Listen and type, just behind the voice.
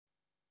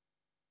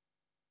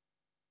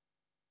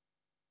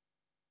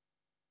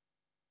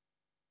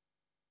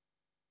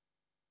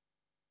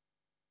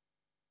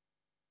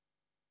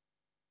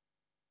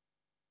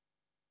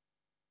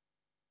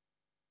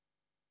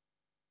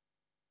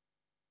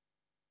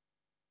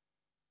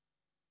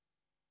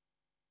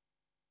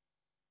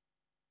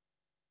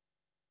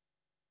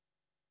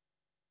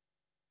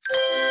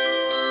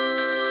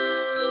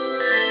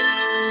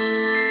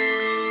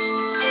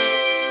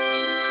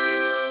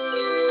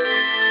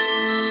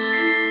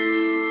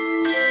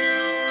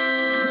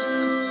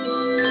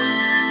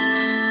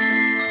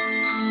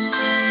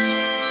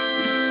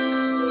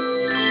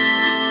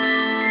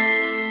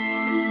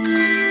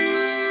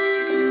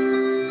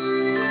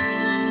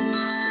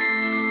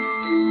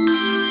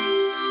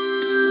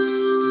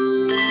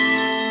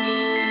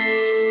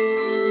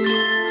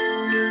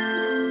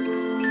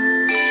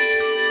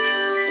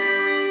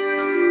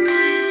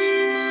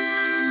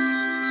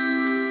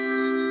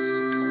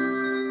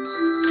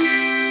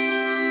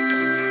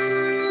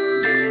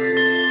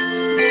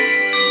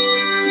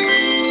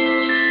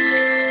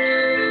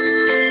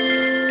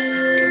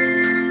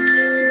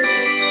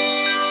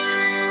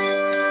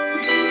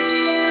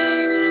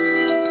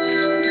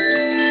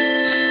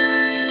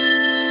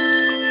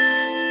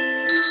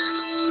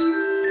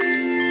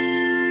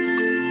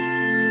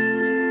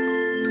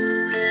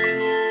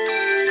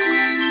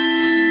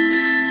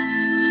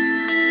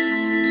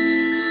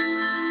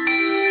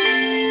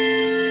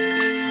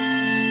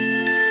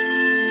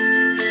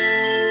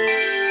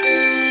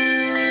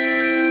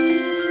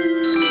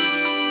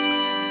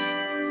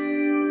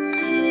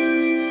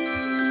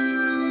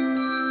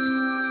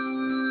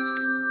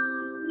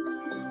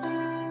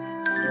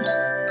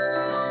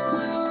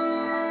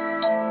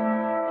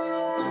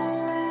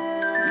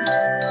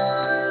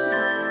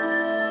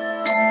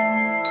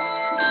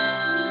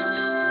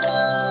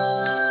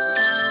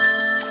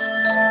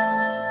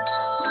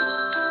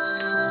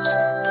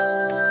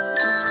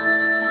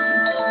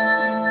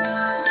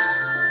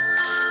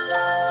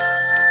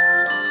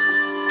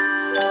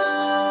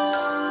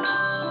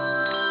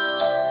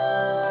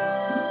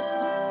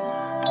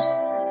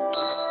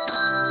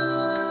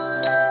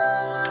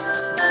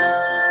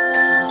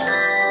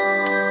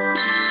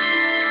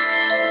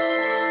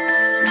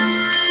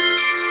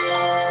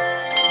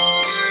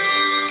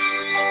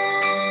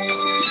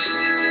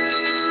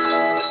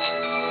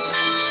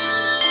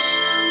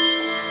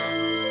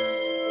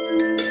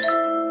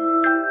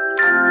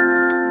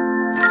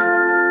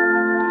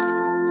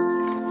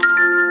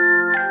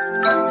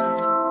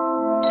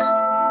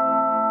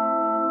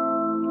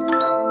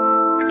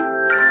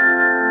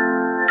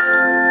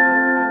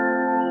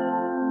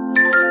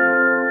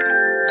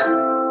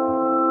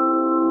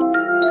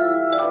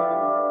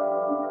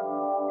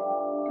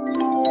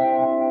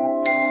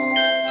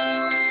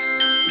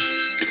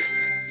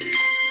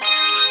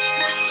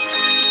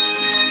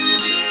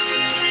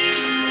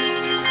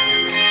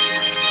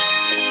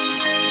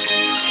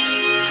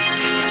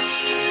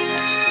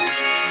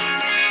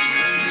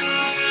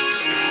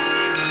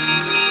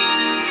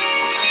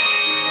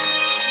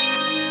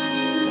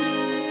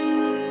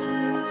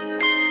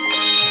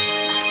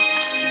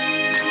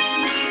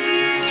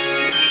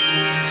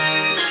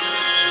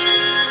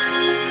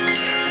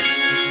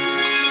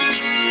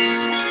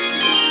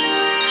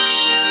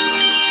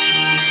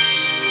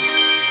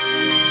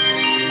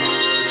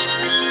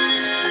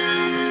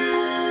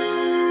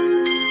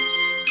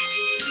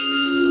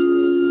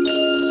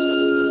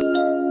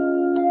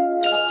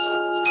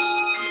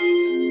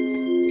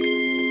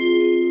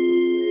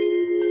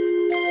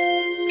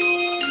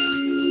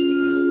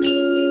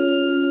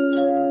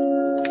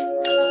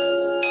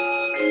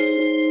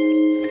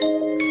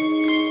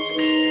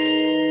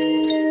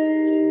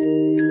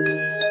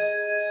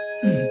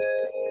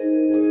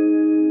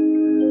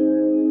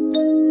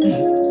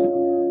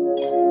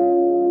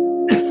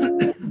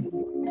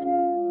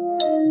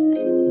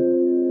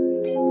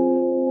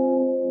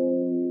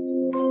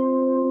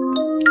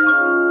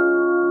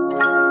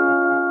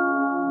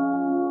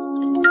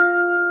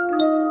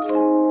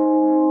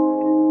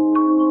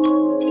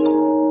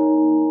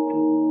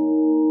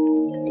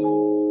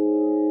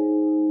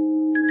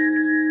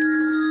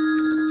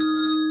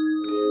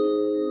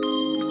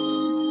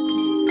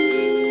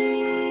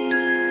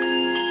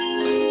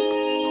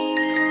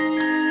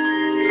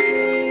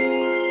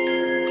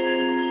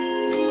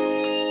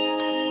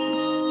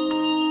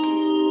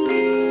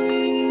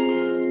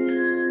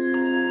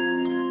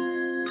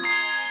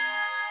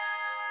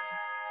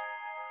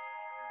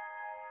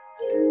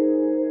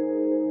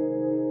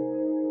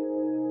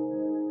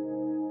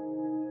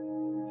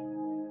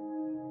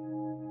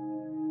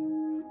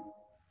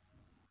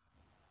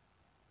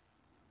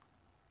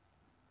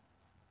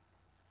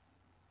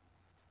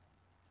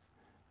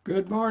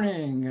Good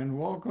morning and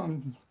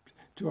welcome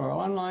to our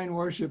online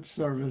worship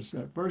service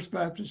at First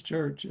Baptist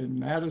Church in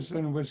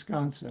Madison,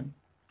 Wisconsin,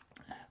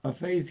 a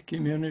faith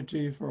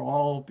community for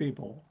all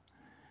people.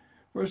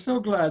 We're so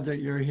glad that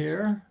you're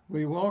here.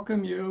 We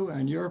welcome you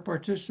and your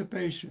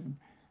participation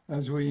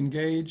as we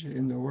engage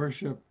in the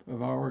worship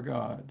of our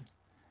God.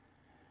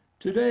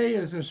 Today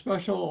is a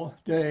special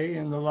day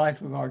in the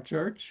life of our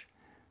church.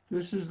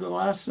 This is the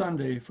last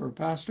Sunday for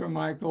Pastor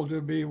Michael to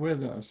be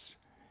with us.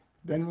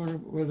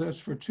 Been with us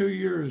for 2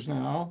 years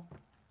now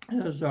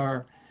as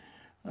our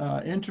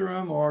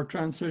interim or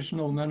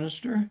transitional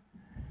minister.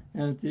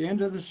 And at the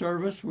end of the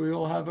service, we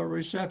will have a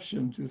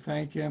reception to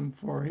thank him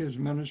for his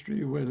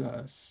ministry with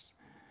us.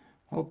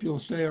 Hope you'll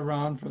stay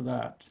around for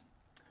that.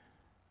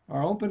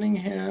 Our opening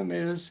hymn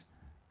is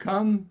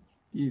Come,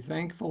 Ye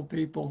Thankful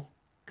People,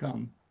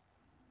 Come.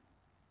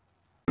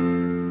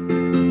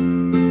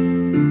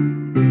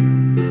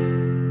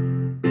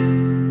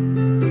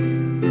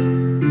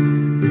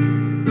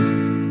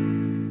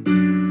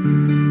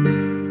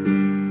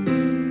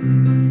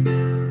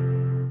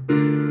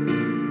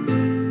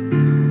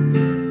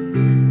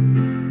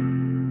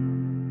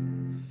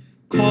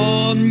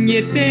 Come,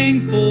 ye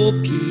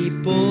thankful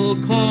people,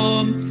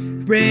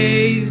 come,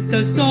 raise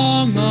the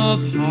song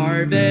of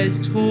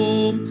harvest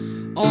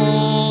home.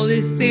 All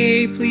is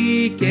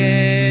safely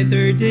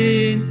gathered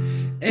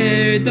in,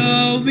 ere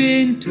the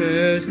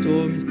winter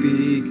storms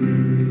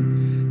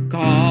begin.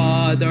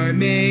 God our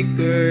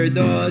Maker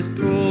does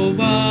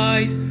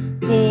provide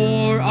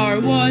for our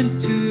wants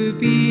to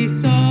be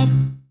supplied.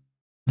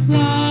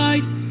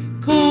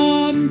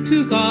 Come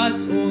to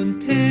God's own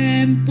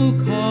temple,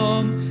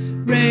 come,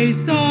 raise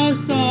the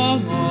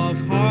song of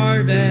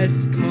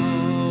harvest,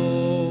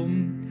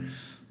 come.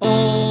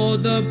 All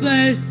the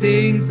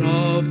blessings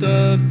of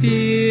the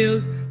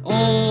field,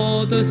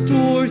 all the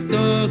stores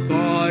the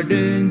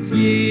gardens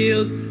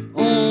yield,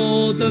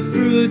 all the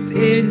fruits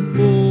in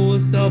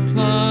full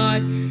supply,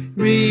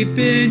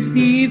 ripened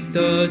neath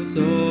the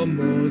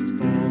summer's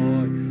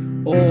fire.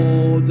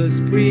 All the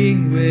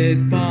spring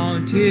with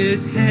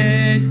bounteous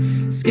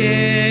hand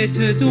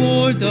scatters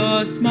o'er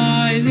the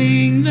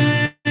smiling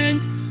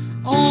land.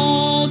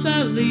 All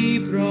that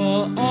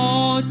Libra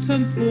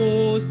autumn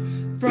pours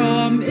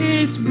from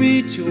its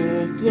rich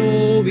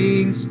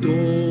o'erflowing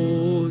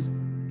stores.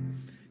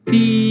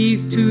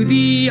 These to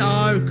thee,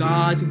 our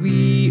God,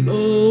 we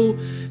owe,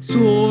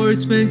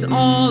 source whence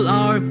all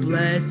our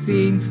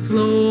blessings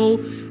flow.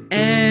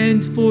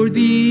 And for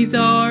these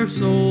our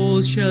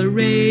souls shall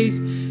raise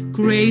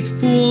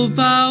grateful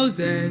vows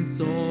and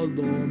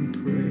solemn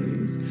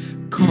praise.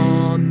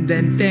 Come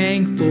then,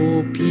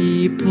 thankful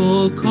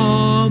people,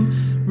 come,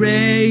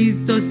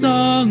 raise the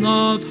song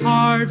of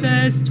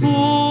harvest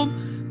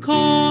home.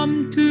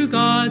 Come to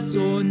God's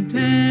own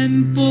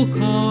temple,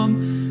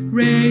 come,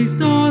 raise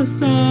the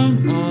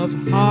song of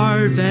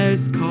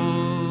harvest,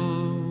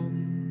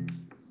 come.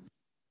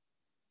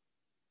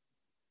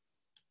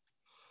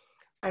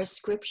 Our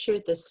scripture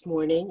this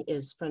morning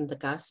is from the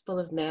Gospel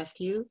of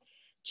Matthew,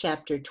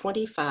 chapter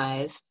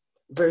 25,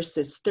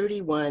 verses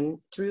 31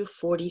 through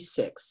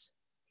 46.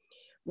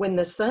 When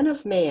the Son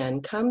of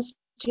Man comes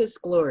to his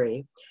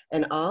glory,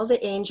 and all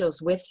the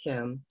angels with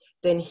him,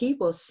 then he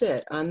will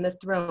sit on the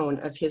throne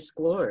of his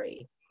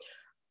glory.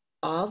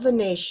 All the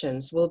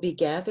nations will be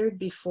gathered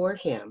before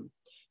him,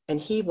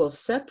 and he will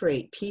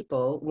separate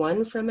people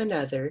one from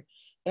another,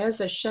 as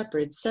a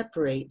shepherd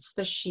separates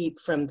the sheep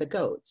from the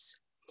goats.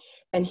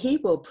 And he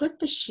will put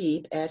the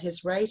sheep at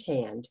his right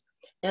hand,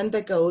 and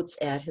the goats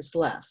at his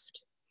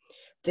left.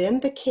 Then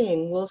the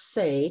king will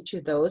say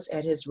to those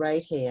at his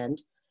right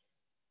hand,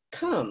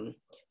 Come,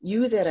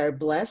 you that are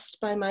blessed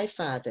by my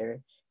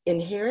Father,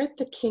 inherit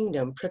the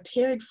kingdom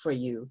prepared for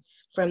you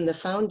from the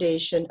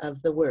foundation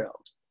of the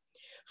world.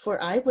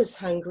 For I was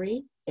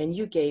hungry, and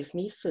you gave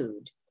me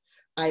food.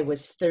 I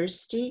was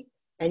thirsty,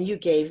 and you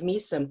gave me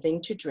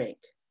something to drink.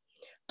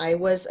 I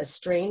was a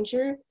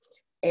stranger,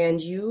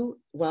 and you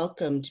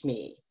welcomed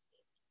me.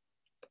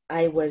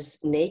 I was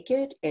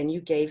naked, and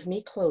you gave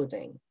me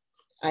clothing.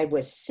 I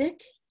was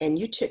sick, and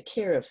you took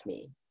care of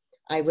me.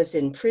 I was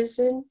in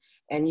prison,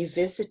 and you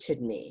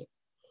visited me.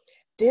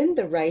 Then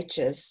the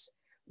righteous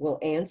will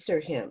answer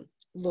him,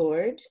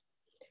 Lord,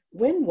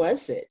 when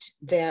was it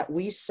that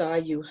we saw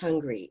you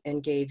hungry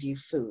and gave you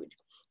food,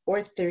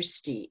 or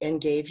thirsty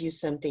and gave you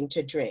something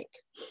to drink?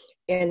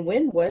 And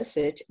when was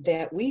it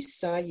that we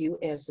saw you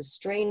as a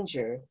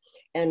stranger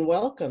and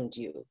welcomed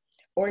you,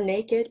 or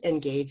naked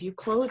and gave you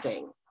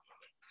clothing?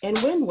 And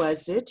when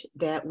was it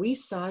that we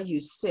saw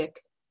you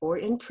sick or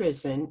in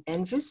prison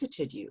and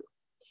visited you?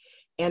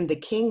 And the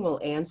king will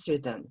answer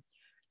them,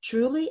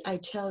 Truly I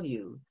tell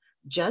you,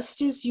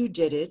 just as you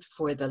did it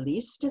for the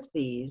least of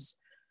these,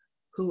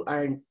 who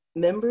are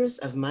members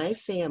of my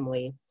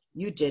family,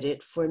 you did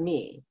it for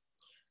me.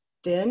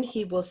 Then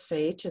he will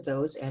say to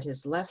those at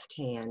his left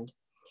hand,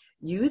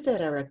 You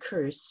that are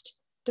accursed,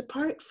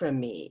 depart from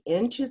me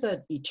into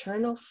the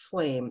eternal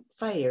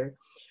fire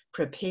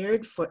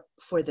prepared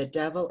for the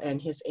devil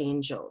and his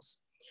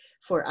angels.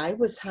 For I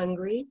was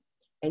hungry,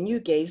 and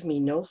you gave me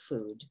no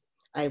food.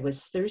 I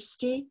was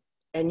thirsty,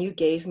 and you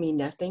gave me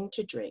nothing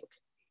to drink.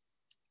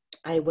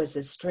 I was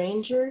a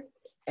stranger,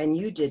 and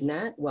you did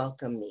not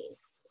welcome me.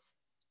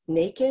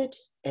 Naked,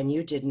 and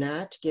you did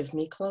not give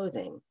me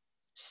clothing.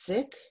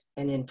 Sick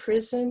and in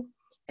prison,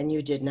 and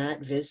you did not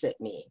visit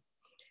me.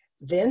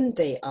 Then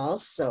they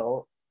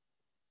also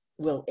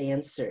will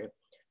answer,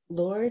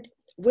 Lord,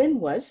 when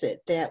was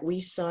it that we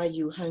saw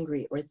you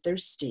hungry or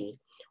thirsty,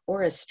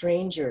 or a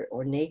stranger,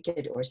 or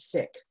naked, or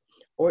sick,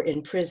 or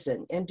in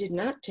prison, and did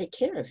not take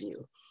care of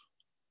you?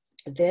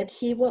 Then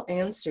he will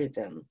answer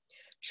them,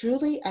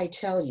 truly I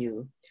tell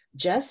you,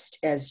 just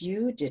as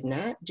you did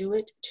not do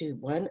it to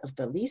one of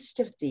the least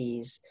of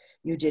these,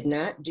 you did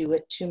not do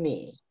it to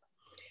me.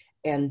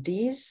 And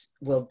these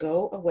will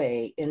go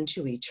away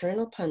into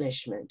eternal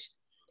punishment,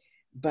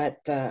 but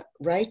the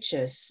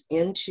righteous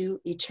into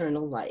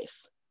eternal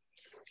life.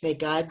 May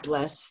God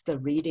bless the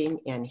reading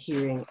and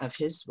hearing of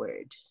his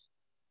word.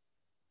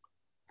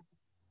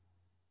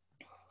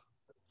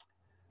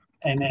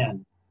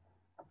 Amen.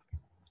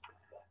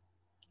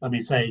 Let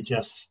me say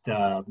just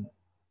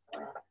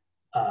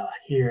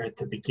here at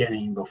the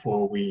beginning,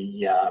 before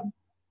we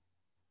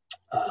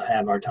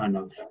have our time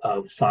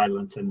of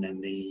silence and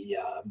then the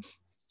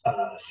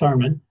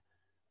sermon,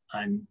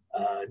 I'm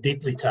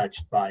deeply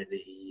touched by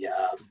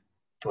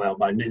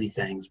by many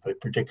things,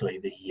 but particularly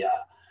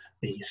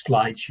the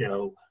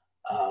slideshow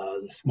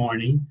this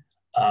morning.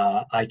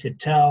 I could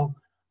tell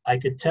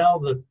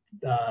that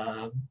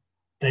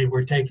they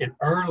were taken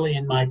early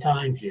in my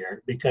time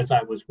here because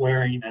I was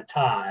wearing a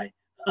tie.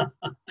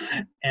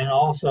 And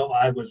also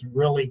I was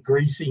really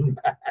greasing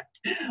back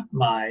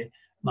my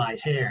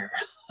hair.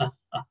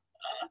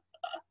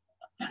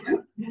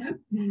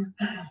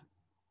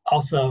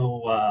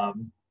 Also,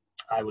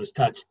 I was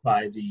touched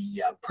by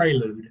the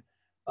prelude,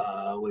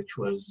 which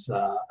was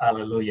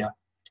Alleluia,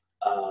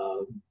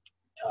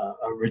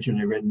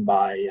 originally written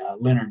by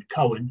Leonard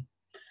Cohen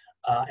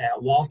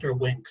at Walter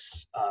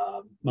Wink's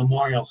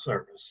memorial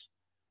service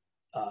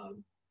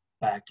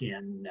back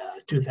in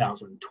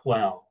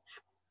 2012.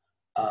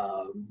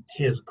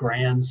 His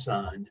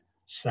grandson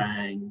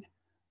sang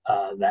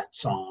that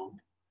song,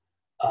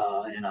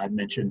 and I've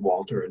mentioned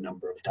Walter a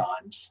number of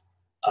times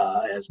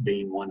as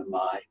being one of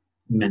my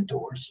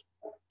mentors.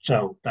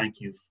 So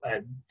thank you.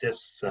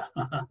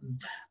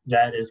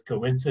 That is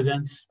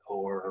coincidence,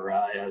 or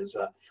as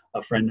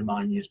a friend of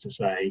mine used to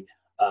say,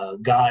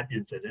 God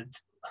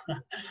incident. I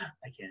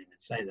can't even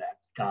say that.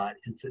 God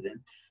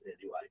incidents.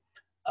 Anyway,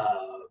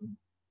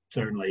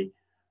 certainly,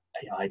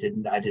 I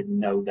didn't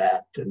know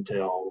that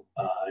until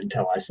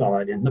I saw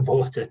it in the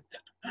bulletin,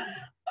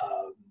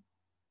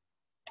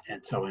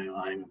 and so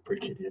I'm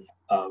appreciative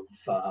of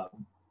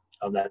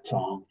that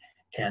song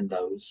and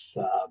those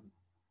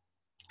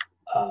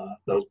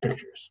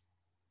pictures.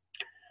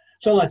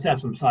 So let's have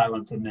some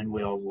silence, and then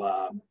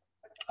we'll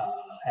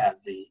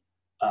have the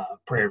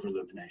prayer of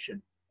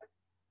illumination.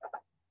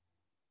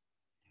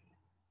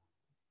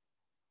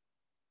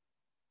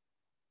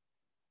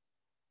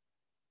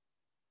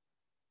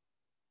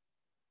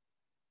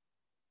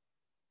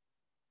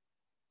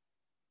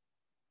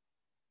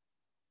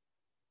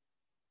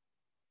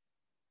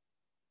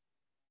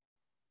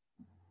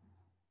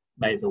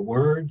 May the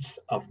words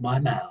of my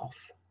mouth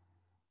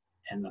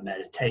and the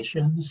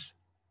meditations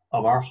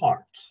of our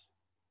hearts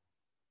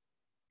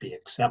be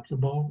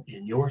acceptable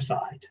in your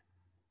sight,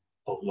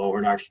 O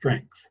Lord, our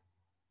strength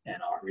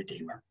and our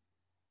Redeemer.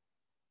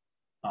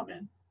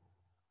 Amen.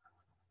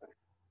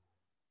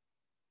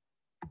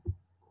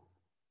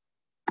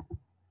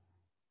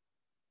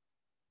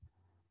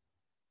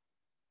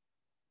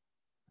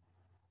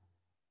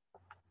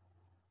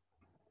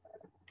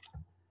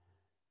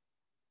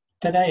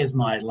 Today is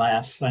my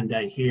last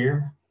Sunday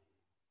here,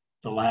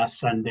 the last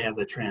Sunday of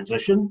the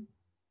transition,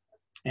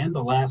 and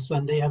the last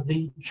Sunday of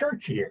the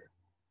church year.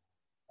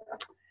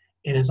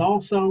 It is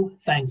also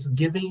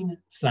Thanksgiving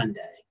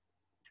Sunday,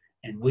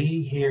 and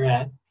we here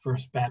at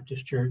First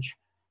Baptist Church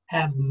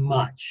have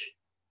much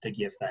to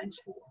give thanks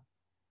for.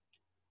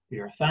 We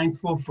are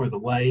thankful for the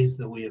ways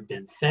that we have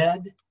been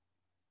fed,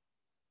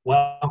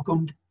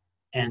 welcomed,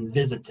 and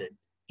visited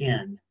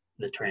in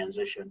the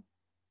transition.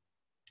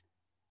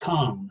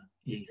 Come,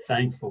 ye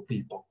thankful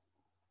people,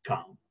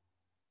 come.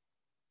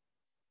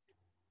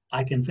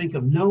 I can think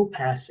of no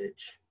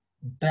passage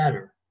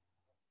better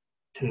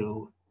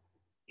to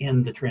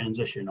end the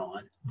transition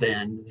on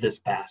than this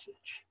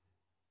passage,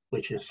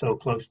 which is so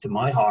close to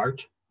my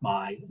heart,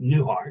 my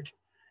new heart,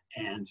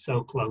 and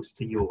so close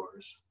to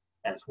yours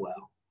as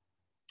well.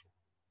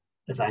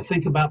 As I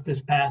think about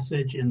this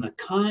passage in the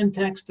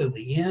context of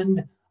the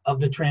end of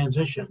the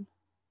transition,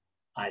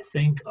 I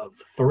think of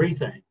three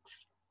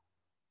things.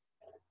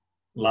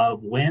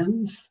 Love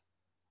wins,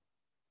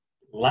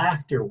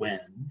 laughter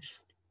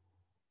wins,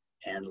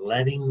 and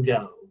letting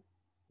go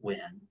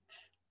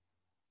wins.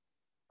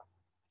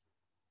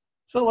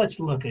 So let's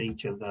look at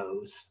each of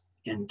those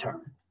in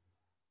turn.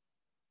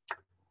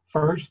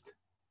 First,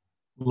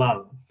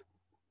 love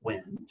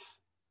wins.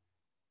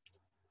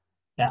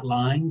 That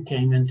line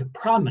came into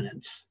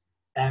prominence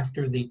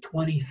after the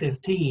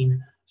 2015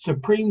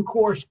 Supreme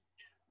Court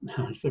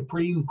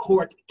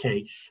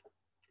case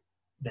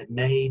that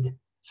made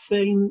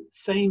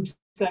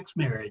same-sex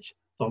marriage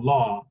the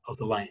law of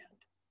the land.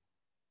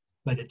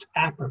 But it's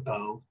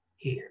apropos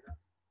here.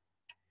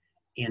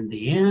 In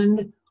the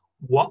end,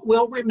 what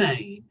will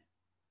remain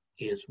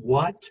is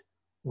what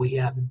we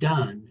have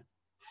done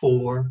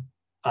for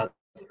others.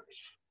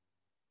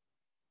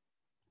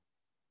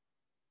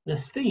 The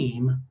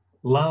theme,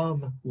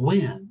 love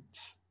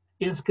wins,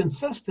 is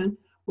consistent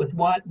with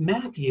what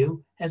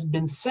Matthew has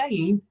been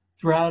saying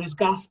throughout his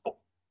gospel.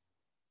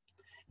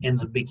 In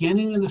the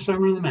beginning of the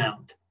Sermon on the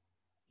Mount,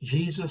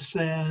 Jesus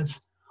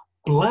says,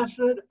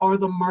 "Blessed are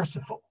the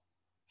merciful,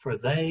 for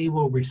they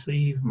will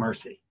receive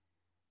mercy."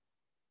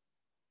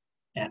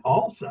 And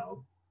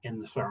also in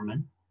the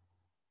sermon,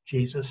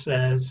 Jesus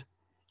says,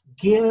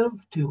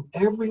 "Give to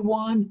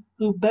everyone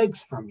who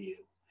begs from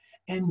you,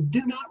 and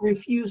do not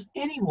refuse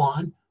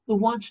anyone who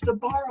wants to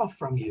borrow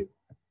from you.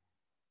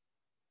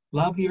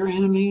 Love your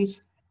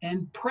enemies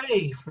and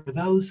pray for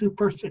those who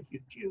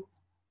persecute you,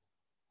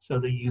 so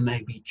that you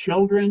may be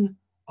children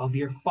of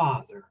your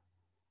Father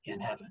in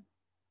heaven."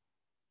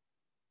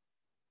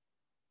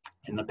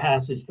 In the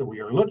passage that we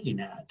are looking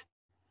at,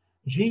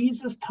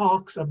 Jesus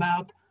talks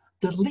about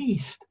the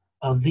least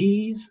of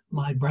these,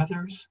 my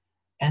brothers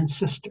and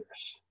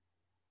sisters.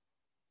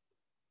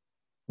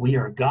 We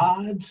are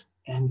God's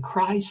and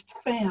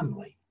Christ's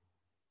family,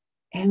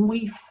 and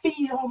we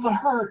feel the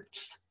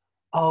hurts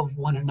of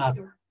one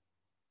another,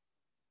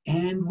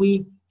 and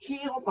we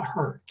heal the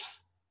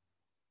hurts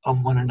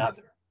of one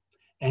another,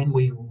 and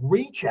we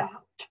reach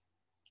out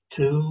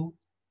to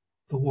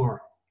the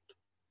world.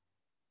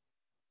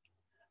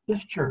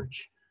 This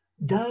church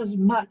does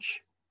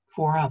much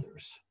for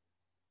others,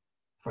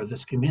 for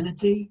this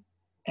community,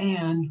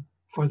 and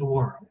for the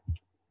world,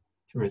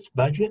 through its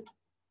budget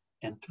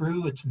and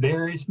through its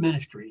various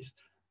ministries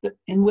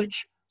in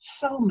which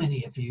so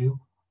many of you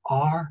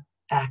are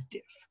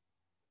active.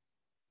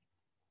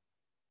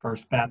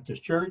 First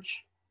Baptist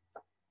Church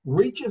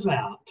reaches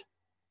out,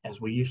 as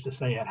we used to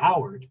say at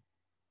Howard,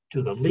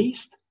 to the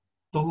least,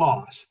 the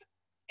lost,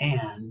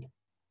 and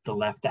the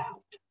left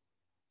out.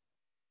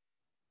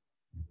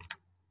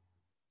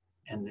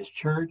 And this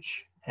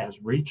church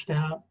has reached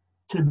out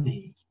to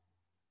me.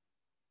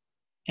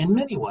 In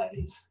many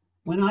ways,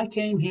 when I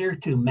came here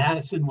to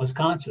Madison,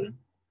 Wisconsin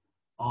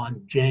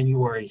on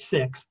January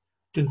 6,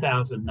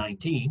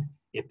 2019,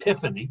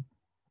 Epiphany,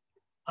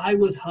 I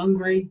was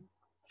hungry,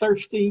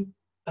 thirsty,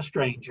 a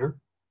stranger,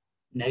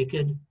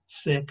 naked,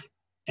 sick,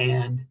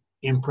 and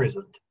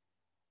imprisoned.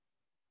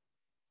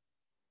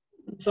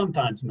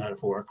 Sometimes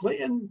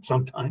metaphorically and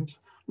sometimes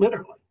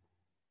literally.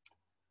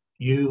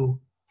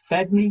 You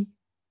fed me,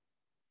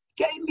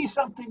 gave me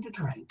something to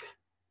drink,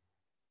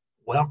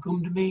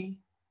 welcomed me,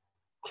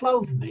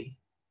 clothed me,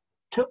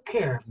 took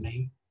care of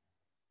me,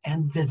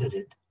 and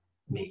visited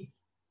me.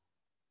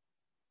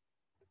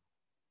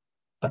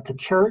 But the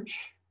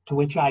church to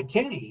which I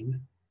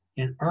came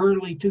in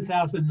early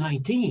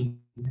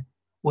 2019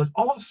 was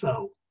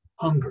also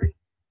hungry,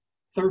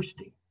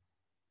 thirsty,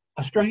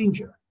 a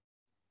stranger,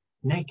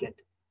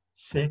 naked,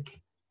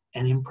 sick,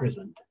 and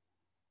imprisoned.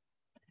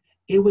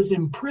 It was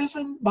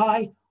imprisoned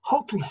by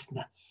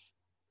hopelessness.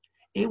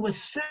 It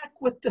was sick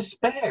with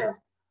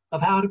despair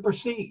of how to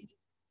proceed.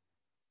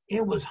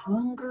 It was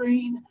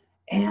hungering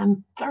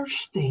and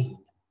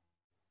thirsting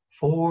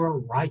for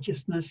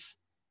righteousness'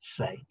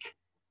 sake.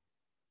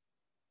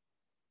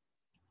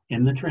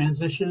 In the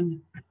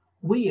transition,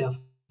 we have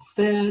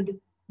fed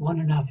one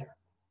another.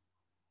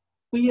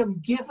 We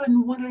have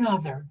given one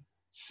another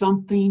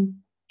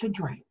something to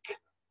drink.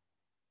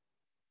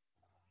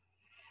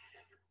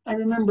 I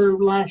remember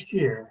last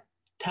year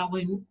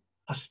telling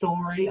a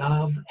story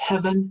of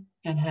heaven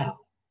and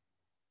hell.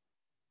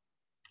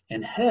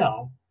 In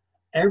hell,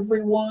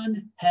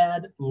 everyone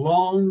had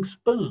long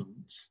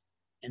spoons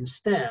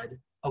instead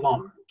of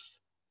arms.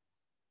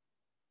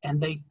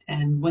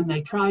 And when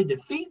they tried to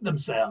feed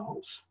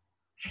themselves,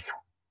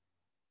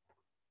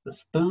 the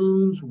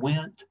spoons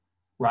went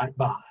right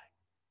by.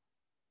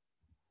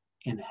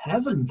 In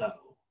heaven,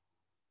 though,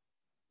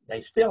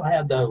 they still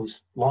had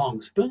those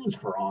long spoons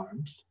for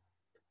arms,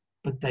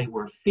 but they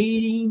were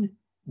feeding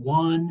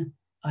one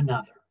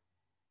another.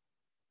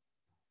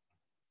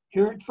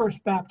 Here at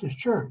First Baptist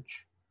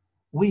Church,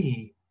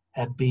 we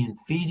have been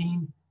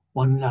feeding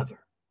one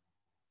another,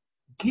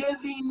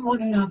 giving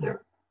one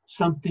another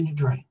something to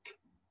drink,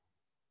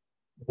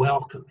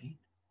 welcoming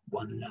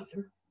one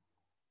another,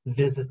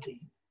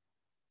 visiting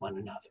one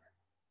another.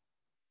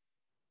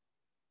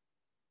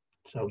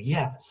 So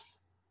yes,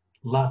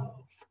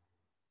 love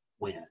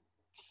wins.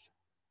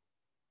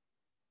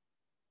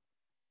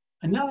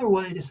 Another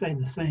way to say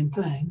the same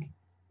thing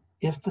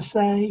is to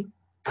say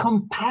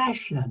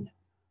compassion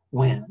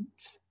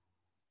wins.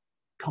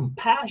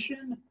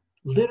 Compassion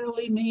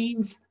literally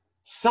means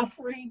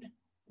suffering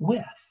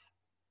with.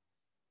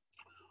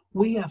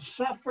 We have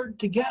suffered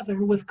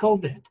together with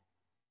COVID.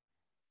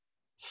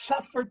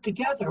 suffered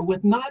together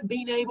with not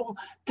being able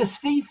to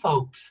see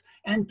folks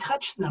and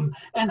touch them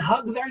and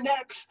hug their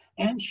necks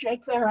and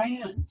shake their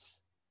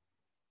hands.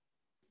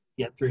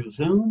 Yet through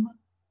Zoom,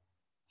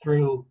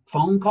 through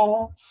phone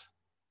calls,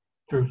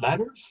 through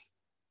letters,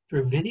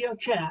 through video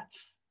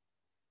chats,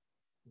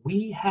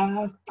 we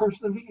have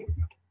persevered.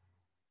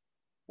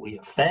 We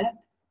have fed,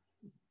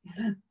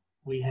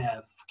 we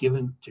have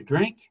given to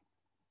drink,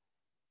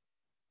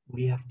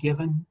 we have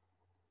given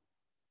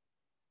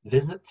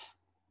visits,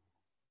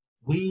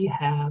 we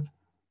have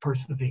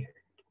persevered.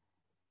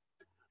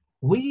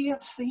 We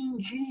have seen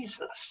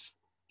Jesus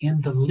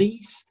in the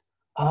least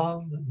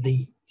of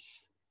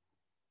these,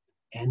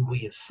 and we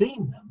have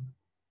seen them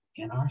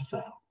in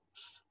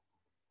ourselves.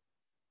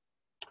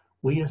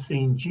 We have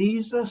seen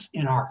Jesus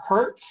in our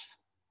hurts,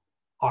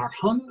 our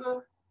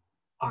hunger,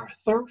 our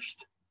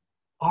thirst,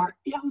 our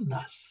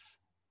illness.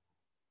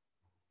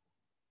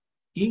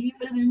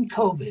 Even in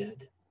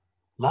COVID,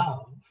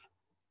 love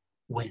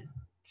wins.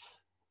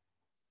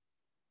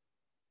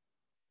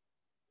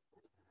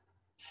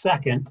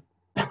 Second,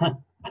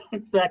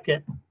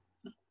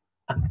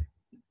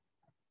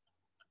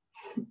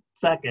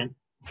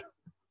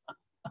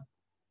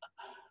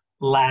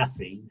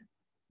 laughing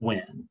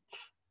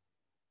wins.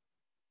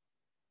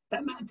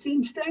 That might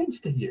seem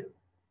strange to you.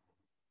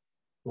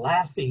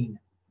 Laughing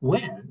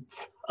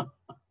wins.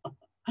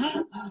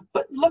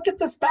 But look at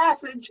this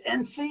passage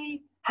and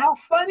see how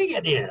funny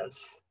it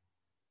is.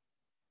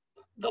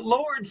 The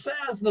Lord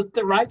says that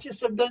the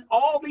righteous have done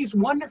all these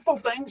wonderful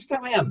things to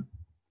him.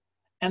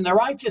 And the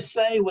righteous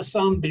say with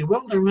some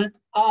bewilderment,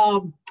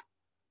 Lord,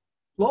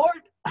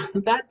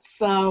 that's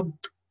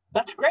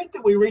great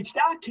that we reached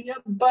out to you,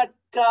 but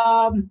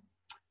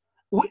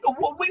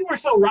we were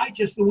so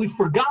righteous that we've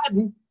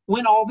forgotten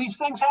when all these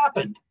things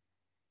happened.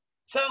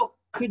 So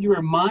could you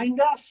remind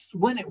us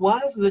when it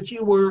was that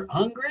you were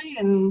hungry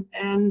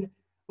and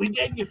we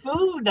gave you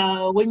food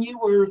when you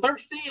were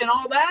thirsty and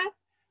all that?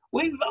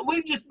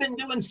 We've just been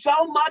doing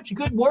so much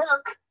good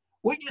work,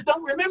 we just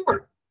don't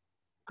remember.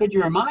 Could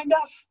you remind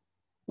us?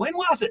 When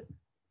was it?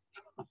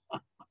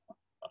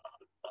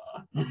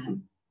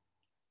 And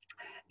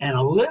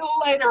a little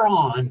later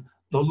on,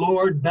 the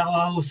Lord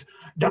bellows,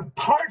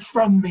 "Depart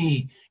from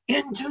me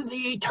into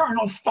the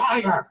eternal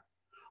fire,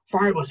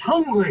 for I was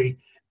hungry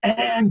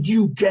and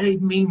you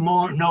gave me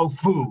no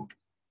food."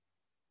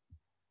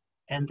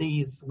 And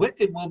these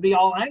wicked will be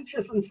all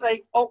anxious and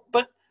say, "Oh,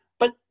 but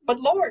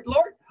Lord,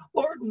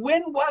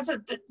 when was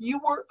it that you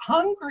were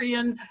hungry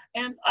and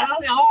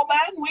all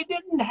that, and we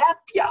didn't help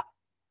you?"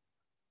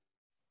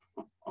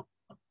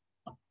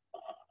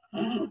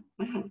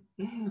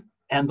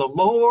 And the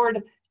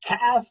Lord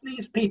cast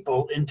these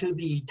people into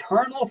the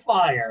eternal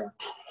fire,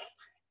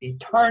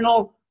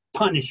 eternal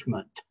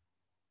punishment.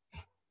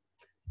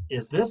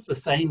 Is this the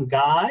same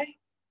guy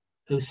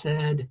who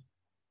said,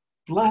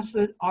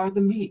 "Blessed are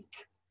the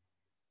meek,"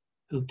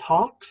 who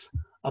talks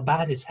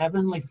about his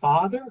heavenly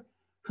Father,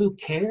 who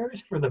cares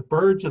for the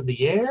birds of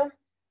the air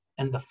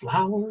and the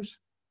flowers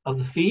of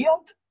the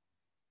field?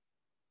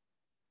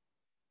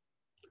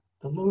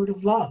 The Lord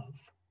of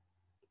love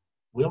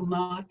will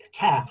not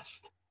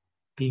cast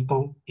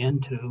people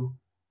into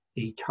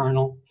the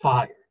eternal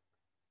fire.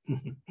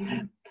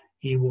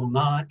 He will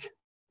not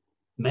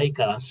make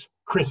us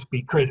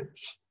crispy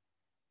critters.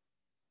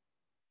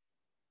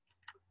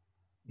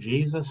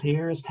 Jesus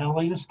here is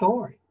telling a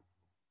story.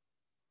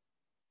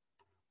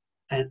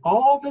 And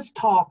all this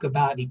talk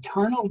about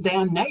eternal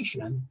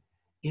damnation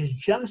is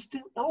just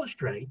to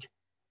illustrate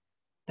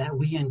that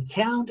we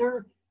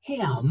encounter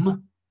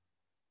him,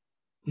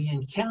 we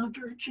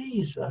encounter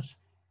Jesus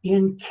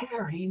in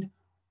caring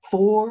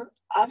for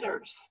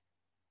others.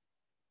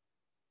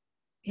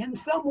 In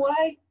some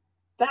way,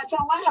 that's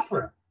a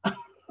laugher.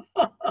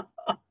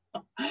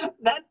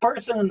 That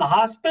person in the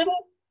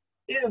hospital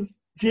is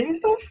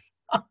Jesus.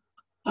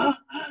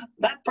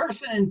 That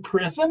person in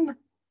prison,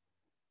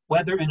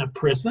 whether in a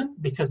prison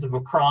because of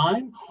a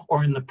crime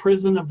or in the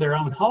prison of their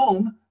own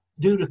home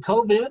due to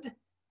COVID,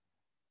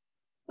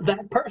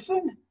 that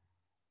person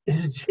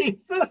is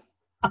Jesus.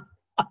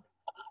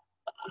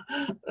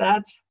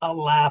 That's a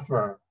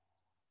laugher.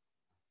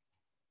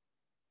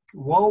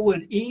 What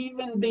would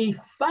even be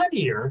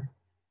funnier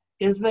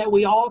is that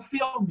we all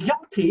feel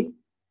guilty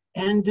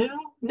and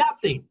do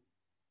nothing.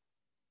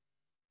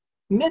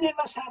 Many of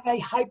us have a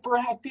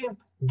hyperactive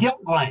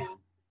guilt gland,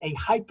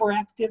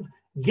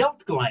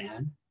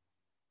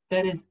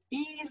 that is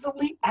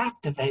easily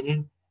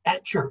activated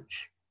at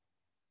church.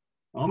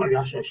 Oh my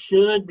gosh, I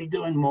should be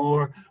doing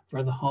more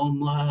for the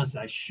homeless.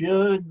 I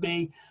should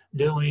be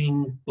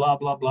doing blah,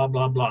 blah, blah,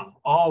 blah, blah.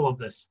 All of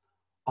this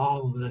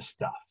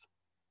stuff.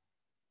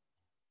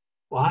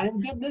 Well, I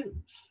have good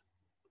news.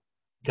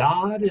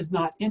 God is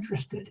not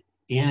interested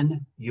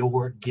in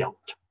your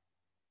guilt.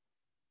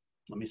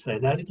 Let me say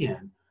that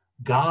again.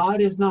 God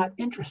is not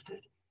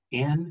interested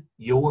in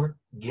your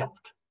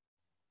guilt.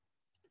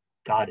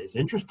 God is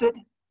interested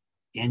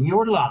in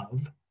your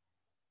love,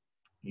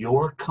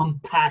 your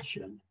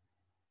compassion,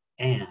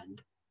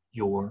 and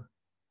your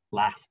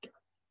laughter.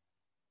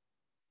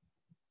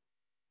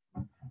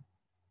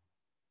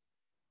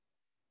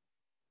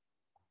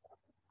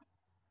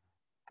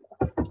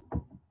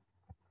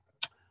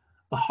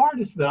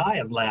 hardest that I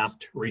have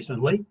laughed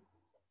recently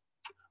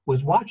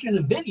was watching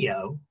a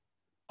video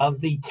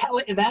of the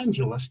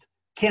televangelist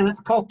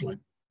Kenneth Copeland.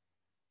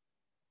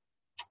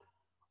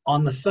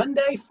 On the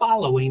Sunday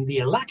following the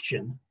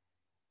election,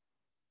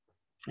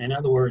 in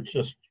other words,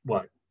 just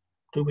what,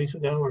 2 weeks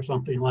ago or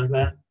something like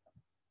that,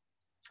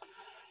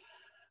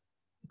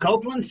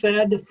 Copeland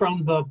said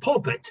from the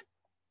pulpit,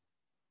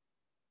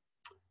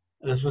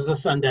 this was a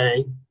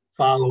Sunday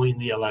following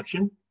the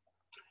election,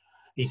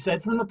 he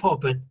said from the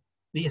pulpit,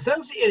 the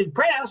Associated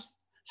Press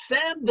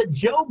said that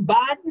Joe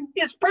Biden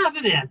is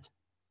president.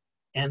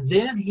 And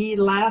then he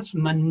laughs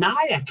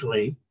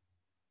maniacally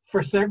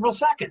for several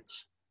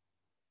seconds.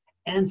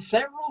 And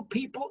several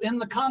people in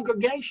the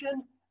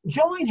congregation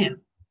join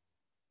him.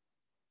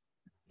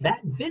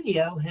 That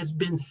video has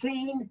been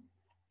seen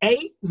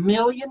 8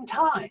 million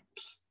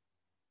times.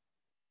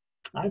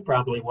 I've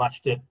probably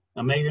watched it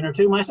 1 million or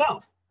 2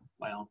 myself.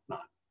 Well,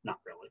 not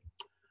really.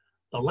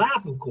 The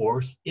laugh, of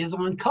course, is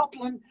on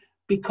Copeland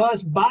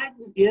because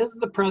Biden is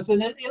the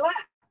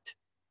president-elect.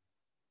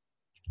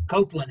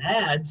 Copeland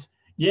adds,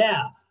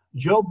 yeah,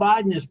 Joe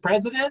Biden is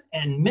president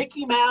and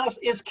Mickey Mouse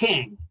is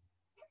king.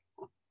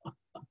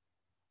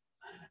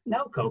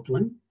 No,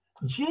 Copeland,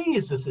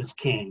 Jesus is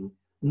king,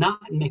 not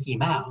Mickey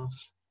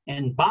Mouse,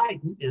 and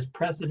Biden is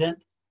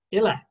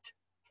president-elect.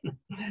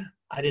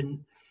 I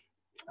didn't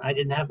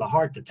have the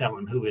heart to tell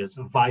him who is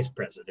vice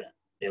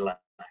president-elect.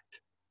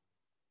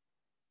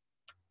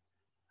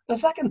 The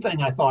second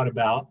thing I thought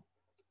about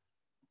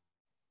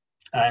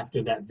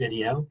after that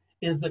video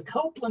is that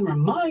Copeland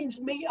reminds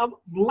me of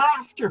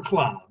Laughter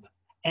Club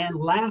and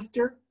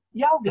laughter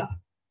yoga.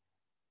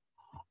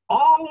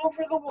 All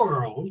over the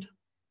world,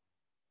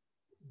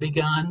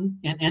 begun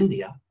in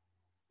India,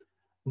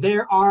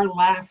 there are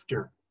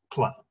laughter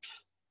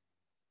clubs.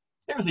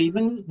 There's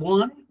even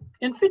one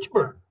in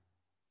Fitchburg.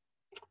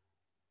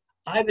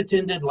 I've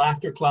attended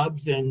laughter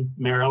clubs in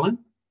Maryland,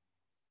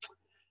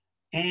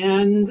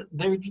 and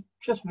they're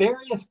just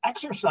various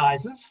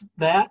exercises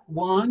that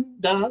one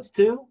does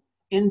to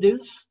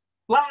induce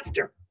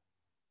laughter.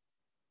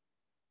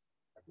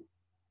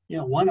 You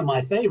know, one of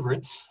my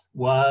favorites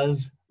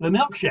was the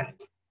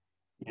milkshake.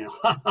 You know,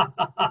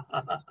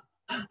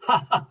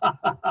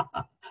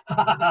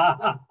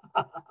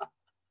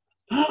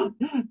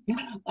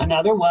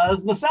 another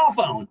was the cell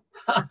phone.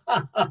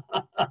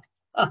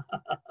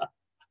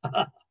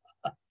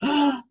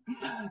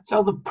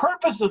 So the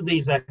purpose of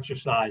these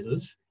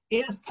exercises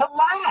is to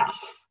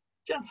laugh,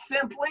 just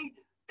simply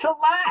to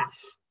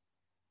laugh,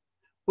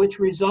 which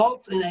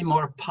results in a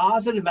more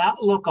positive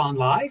outlook on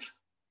life,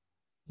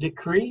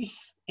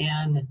 decrease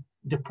in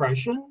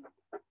depression,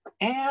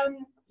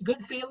 and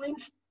good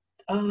feelings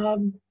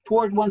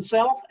toward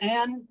oneself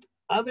and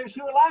others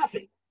who are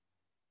laughing.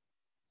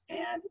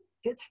 And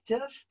it's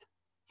just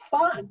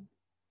fun.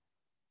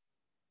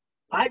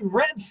 I've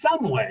read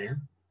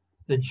somewhere,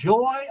 the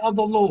joy of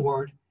the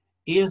Lord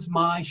is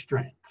my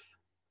strength.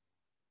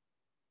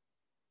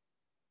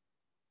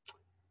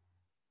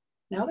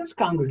 Now, this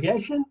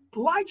congregation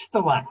likes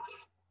to laugh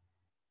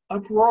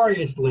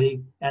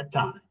uproariously at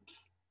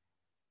times.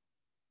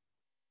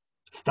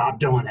 Stop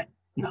doing it.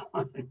 No.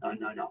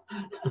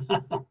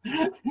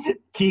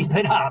 Keep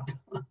it up.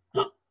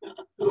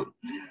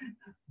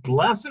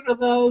 Blessed are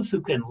those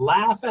who can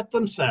laugh at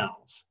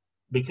themselves,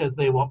 because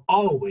they will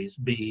always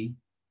be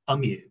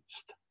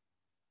amused.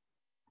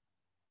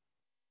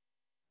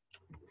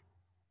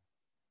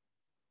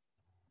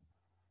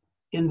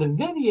 In the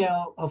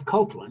video of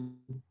Copeland,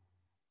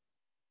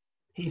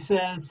 he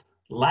says,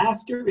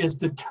 laughter is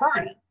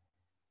deterrent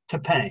to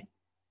pain.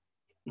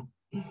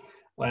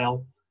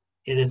 Well,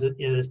 it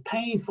is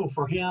painful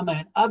for him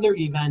and other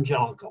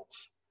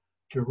evangelicals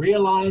to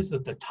realize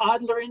that the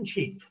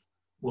toddler-in-chief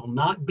will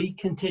not be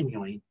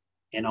continuing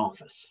in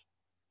office.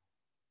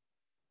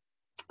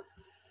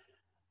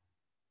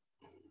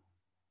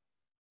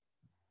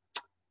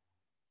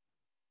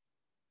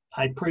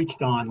 I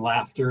preached on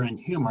laughter and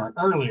humor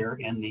earlier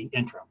in the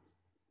intro.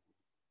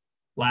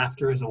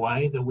 Laughter is a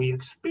way that we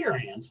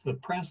experience the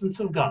presence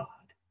of God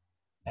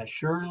as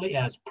surely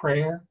as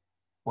prayer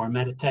or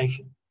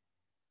meditation.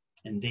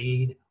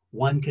 Indeed,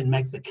 one can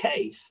make the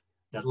case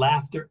that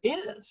laughter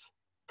is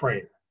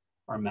prayer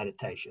or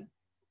meditation.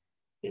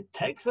 It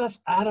takes us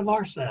out of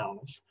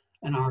ourselves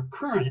and our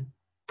current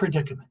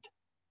predicament.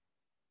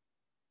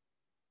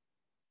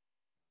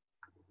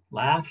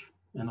 Laugh,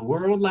 and the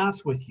world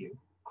laughs with you.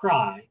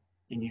 Cry,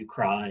 and you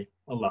cry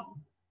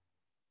alone.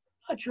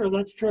 Not sure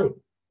that's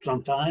true.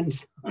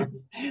 Sometimes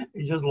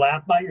you just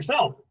laugh by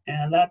yourself,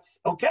 and that's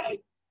okay.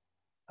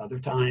 Other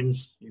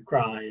times you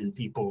cry and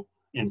people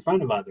in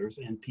front of others,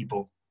 and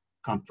people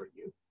comfort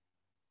you.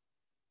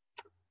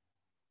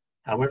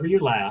 However you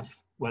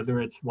laugh, whether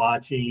it's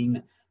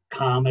watching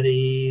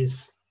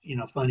comedies,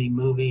 funny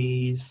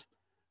movies,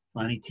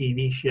 funny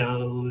TV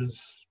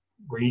shows,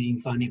 reading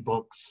funny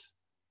books,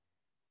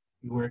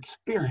 you are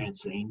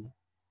experiencing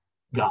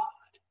God.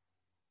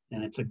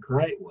 And it's a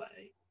great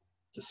way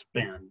to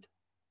spend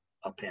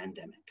a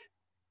pandemic.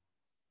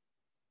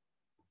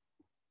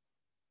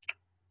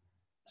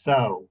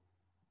 So,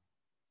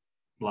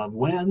 Love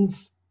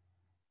wins,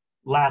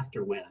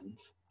 laughter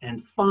wins,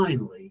 and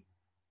finally,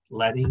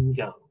 letting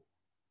go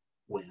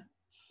wins.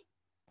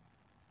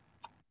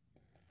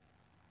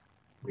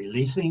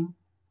 Releasing,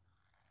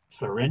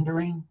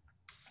 surrendering,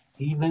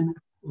 even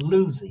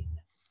losing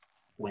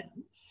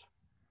wins.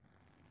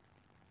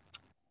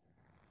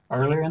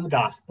 Earlier in the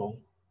gospel,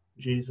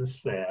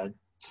 Jesus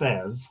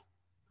says,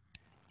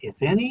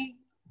 if any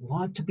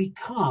want to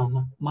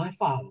become my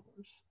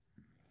followers,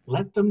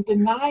 let them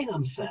deny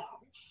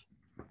themselves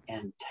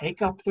and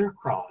take up their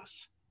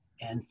cross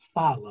and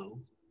follow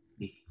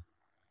me.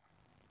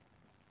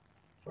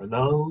 For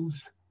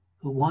those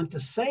who want to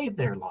save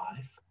their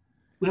life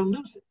will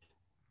lose it.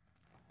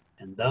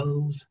 And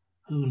those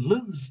who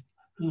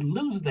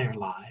lose their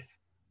life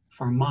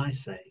for my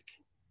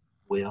sake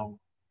will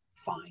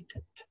find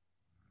it.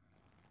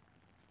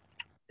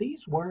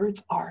 These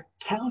words are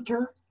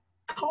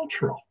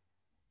countercultural.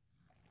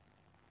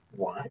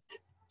 What?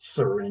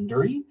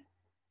 Surrendering?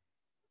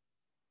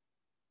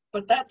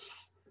 But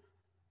that's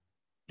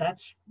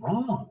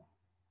wrong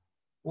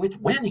with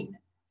winning.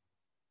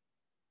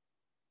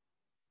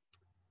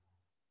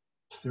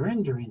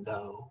 Surrendering,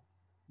 though,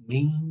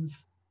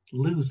 means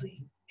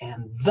losing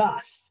and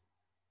thus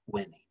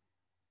winning.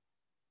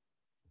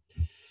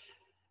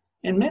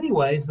 In many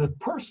ways, the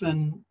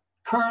person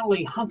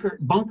currently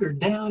bunkered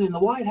down in the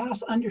White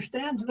House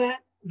understands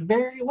that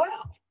very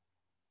well,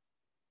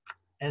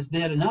 as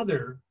did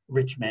another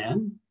rich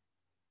man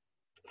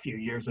a few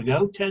years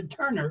ago, Ted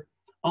Turner,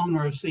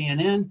 owner of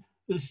CNN,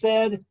 who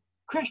said,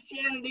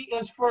 Christianity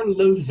is for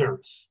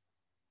losers.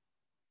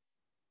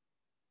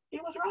 He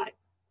was right.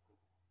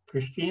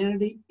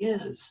 Christianity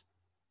is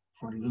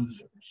for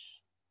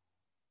losers.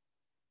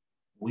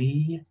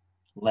 We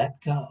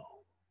let go.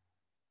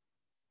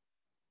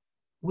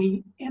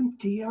 We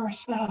empty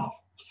ourselves.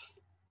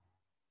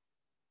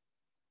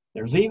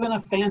 There's even a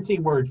fancy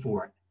word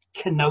for it,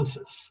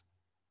 kenosis.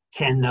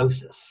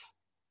 Kenosis.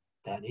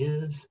 That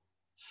is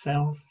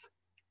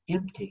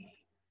self-emptying.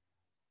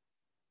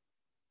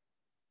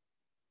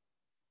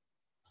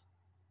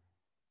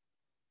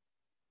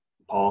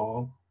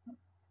 Paul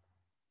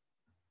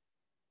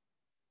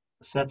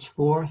sets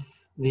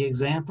forth the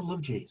example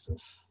of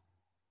Jesus,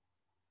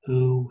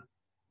 who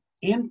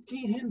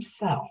emptied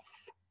himself,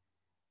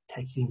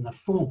 taking the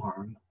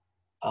form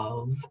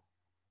of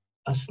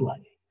a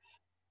slave.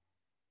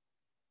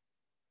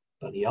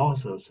 But he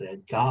also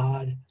said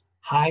God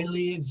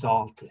highly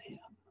exalted him.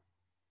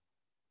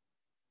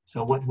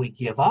 So what we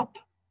give up,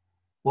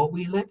 what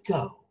we let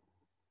go,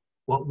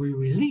 what we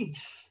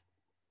release,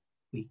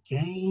 we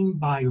gain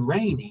by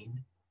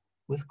reigning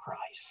with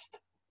Christ.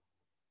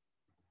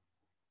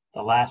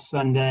 The last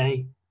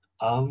Sunday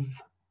of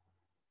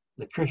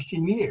the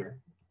Christian year,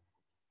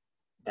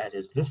 that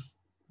is this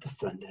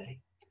Sunday,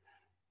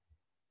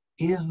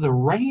 is the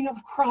Reign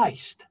of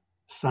Christ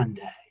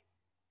Sunday.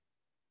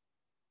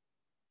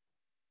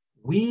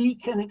 We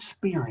can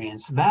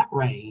experience that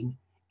reign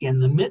in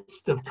the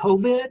midst of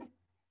COVID,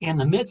 in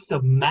the midst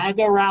of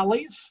MAGA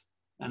rallies,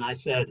 and I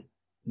said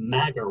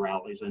MAGA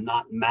rallies and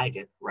not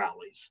maggot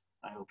rallies.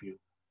 I hope you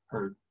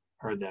heard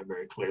that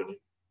very clearly.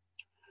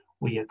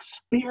 We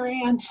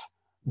experience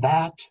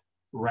that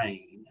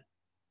reign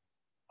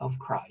of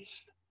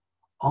Christ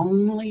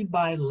only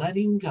by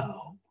letting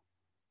go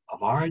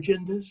of our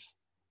agendas,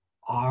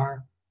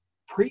 our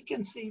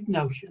preconceived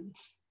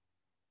notions,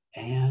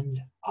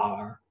 and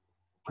our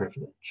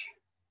privilege.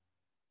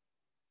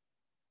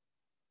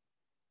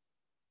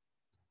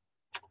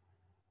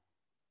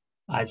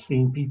 I've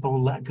seen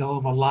people let go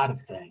of a lot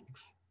of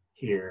things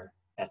here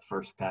at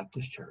First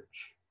Baptist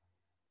Church.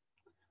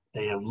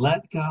 They have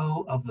let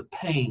go of the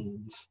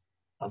pains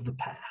of the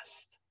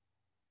past.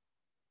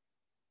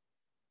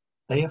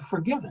 They have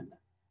forgiven,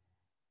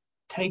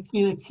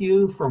 taking a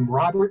cue from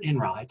Robert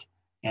Enright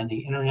and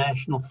the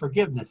International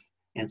Forgiveness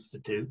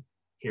Institute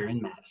here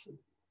in Madison.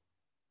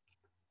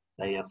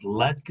 They have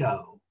let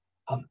go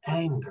of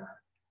anger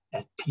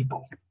at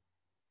people.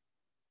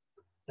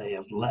 They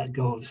have let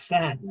go of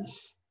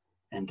sadness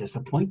and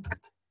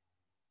disappointment.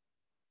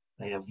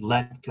 They have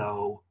let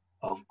go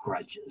of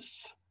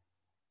grudges.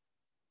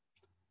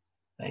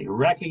 They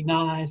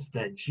recognize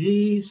that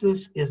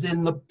Jesus is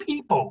in the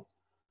people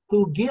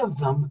who give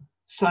them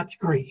such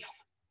grief.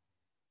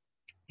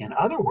 In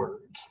other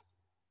words,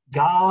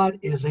 God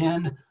is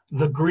in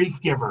the grief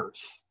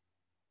givers.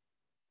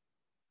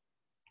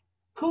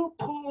 Who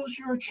pulls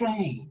your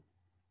chain?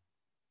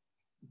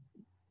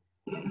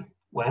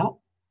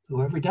 Well,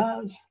 whoever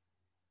does,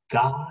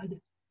 God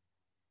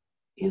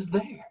is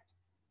there.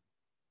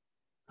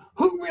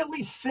 Who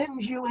really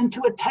sends you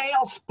into a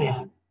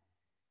tailspin?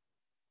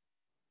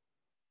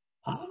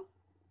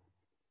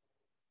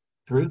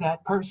 Through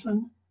that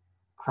person,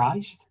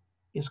 Christ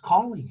is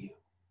calling you.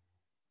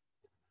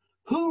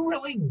 Who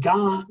really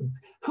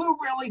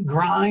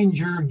grinds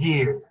your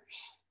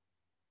gears?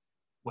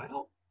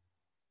 Well,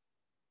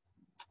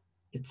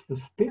 it's the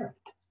Spirit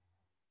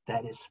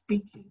that is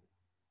speaking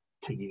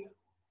to you.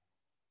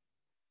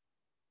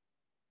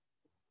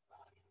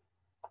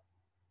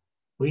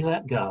 We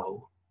let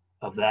go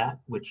of that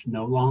which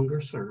no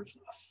longer serves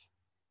us.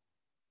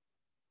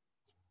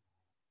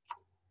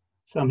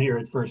 Some here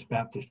at First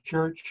Baptist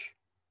Church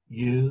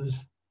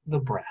use the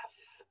breath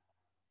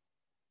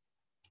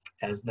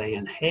as they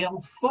inhale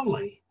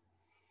fully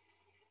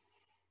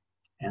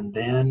and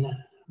then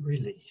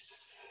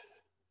release.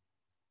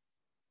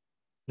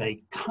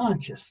 They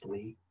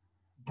consciously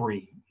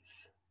breathe.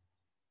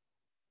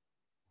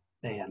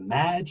 They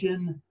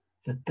imagine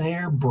that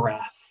their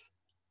breath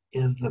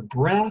is the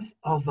breath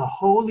of the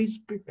Holy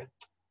Spirit.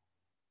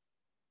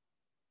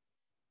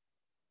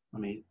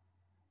 Let me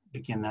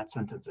begin that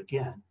sentence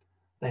again.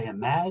 They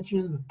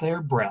imagine that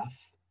their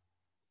breath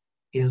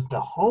is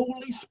the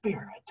Holy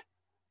Spirit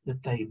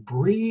that they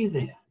breathe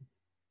in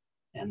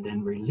and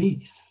then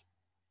release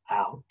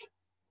out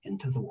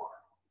into the world.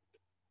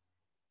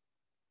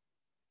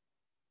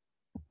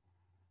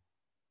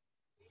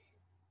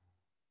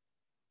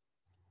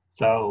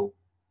 So,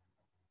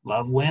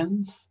 love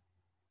wins,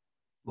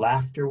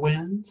 laughter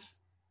wins,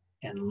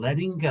 and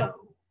letting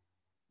go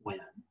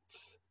wins.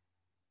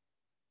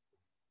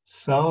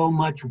 So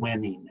much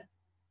winning,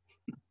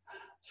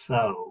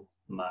 so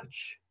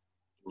much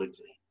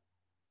losing.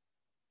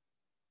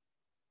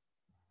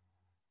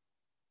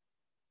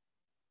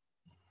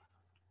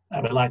 I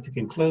would like to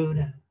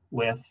conclude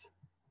with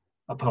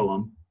a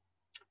poem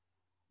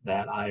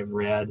that I've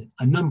read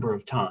a number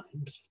of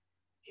times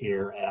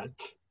here at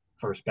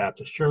First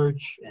Baptist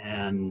Church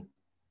and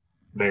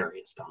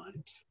various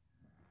times.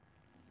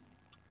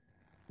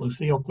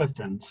 Lucille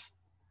Clifton's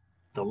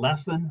The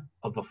Lesson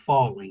of the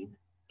Falling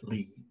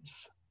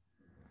Leaves.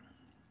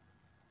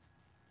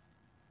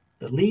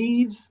 The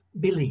leaves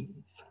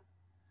believe.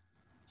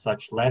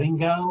 Such letting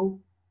go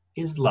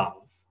is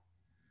love.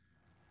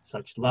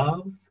 Such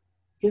love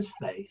is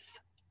faith.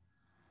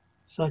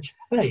 Such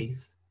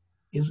faith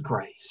is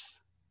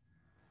grace.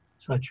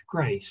 Such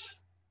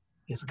grace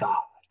is God.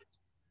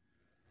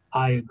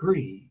 I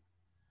agree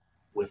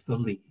with the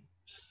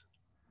leaves.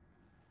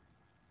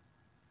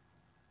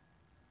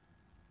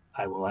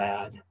 I will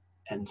add,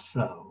 and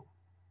so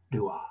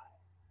do I.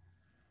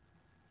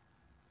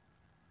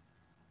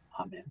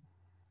 Amen.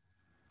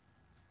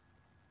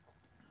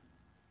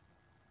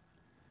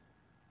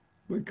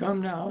 We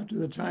come now to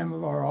the time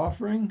of our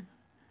offering,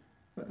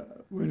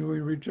 when we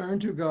return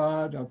to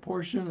God a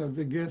portion of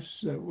the gifts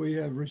that we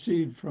have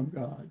received from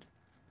God.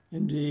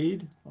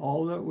 Indeed,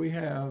 all that we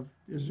have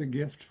is a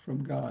gift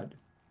from God.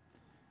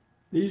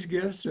 These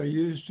gifts are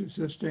used to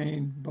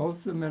sustain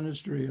both the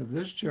ministry of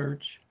this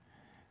church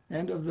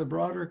and of the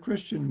broader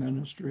Christian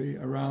ministry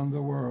around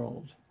the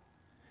world.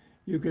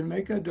 You can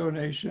make a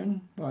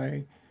donation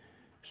by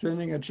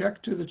sending a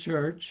check to the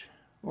church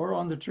or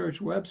on the church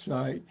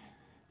website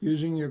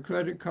using your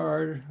credit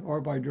card or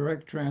by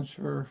direct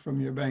transfer from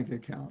your bank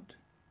account.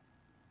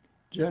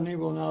 Jenny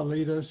will now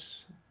lead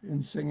us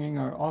in singing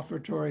our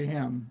offertory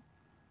hymn,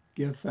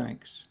 Give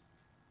Thanks.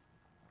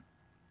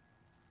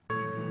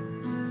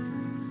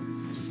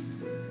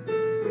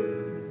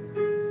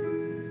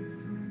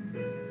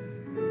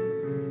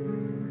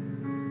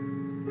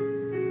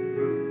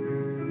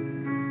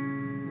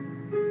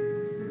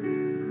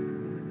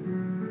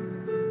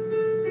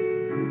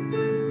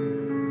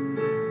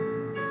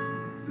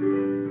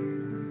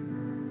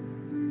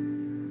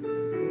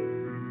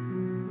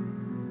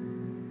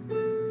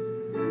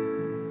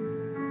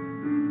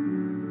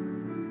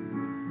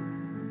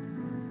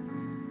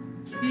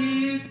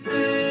 Give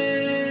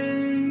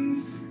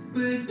thanks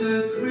with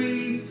a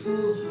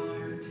grateful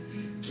heart.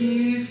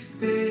 Give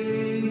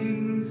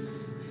thanks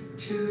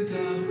to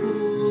the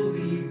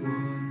Holy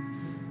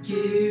One.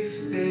 Give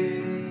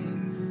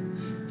thanks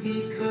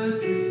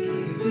because He's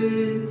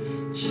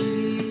given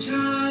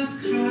Jesus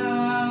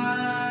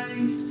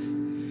Christ,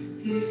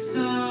 His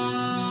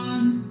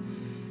Son.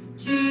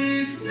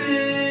 Give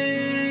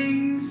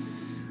thanks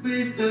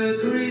with a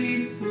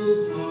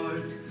grateful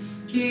heart.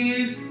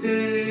 Give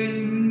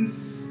thanks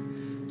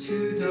to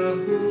the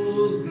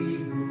Holy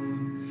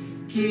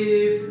One.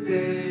 Give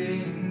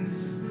thanks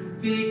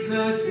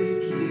because He's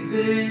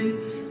given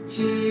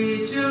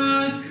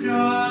Jesus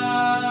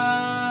Christ,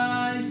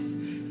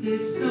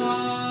 His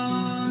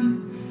Son.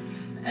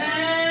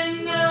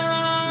 And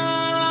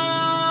now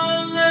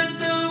let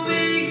the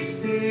weak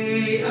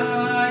say,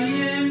 I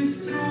am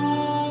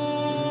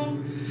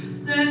strong.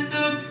 Let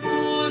the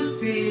poor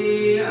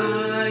say,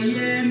 I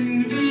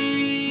am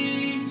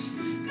rich,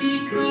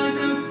 because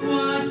of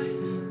what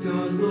the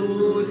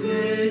Lord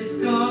has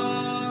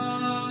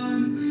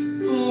done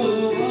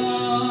for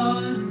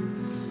us.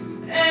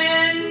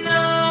 And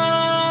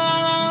now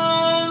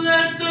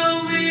let the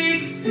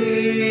weak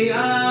say,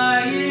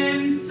 I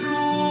am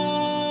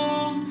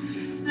strong.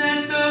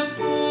 Let the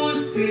poor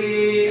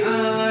say,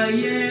 I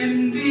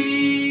am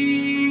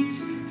rich,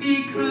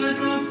 because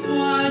of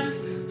what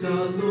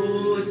the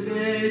Lord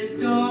has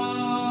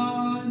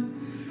done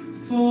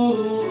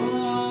for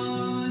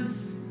us.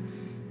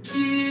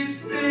 Give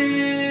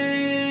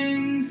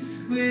thanks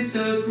with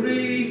a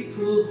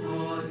grateful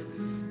heart.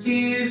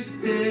 Give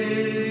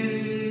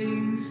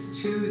thanks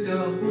to the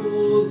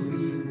Holy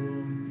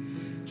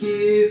One.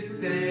 Give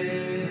thanks.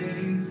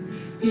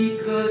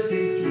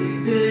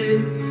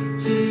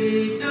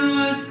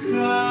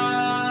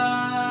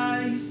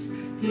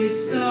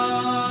 His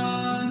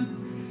Son.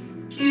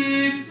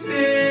 Give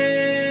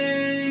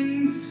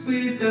thanks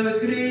with a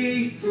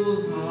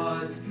grateful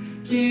heart.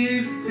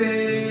 Give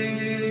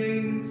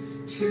thanks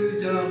to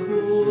the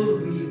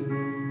Holy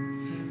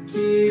One.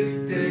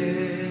 Give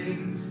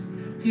thanks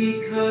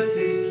because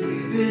He's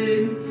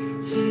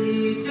given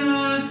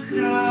Jesus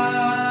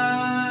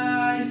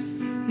Christ,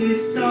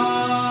 His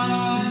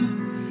Son.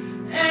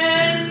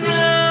 And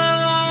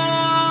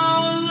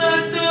now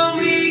let the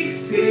weak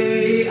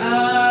say,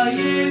 I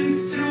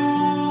am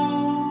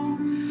strong.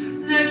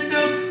 Let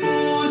the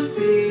poor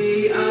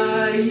say,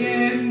 I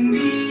am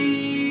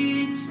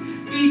rich,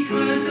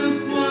 because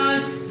of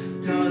what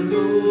the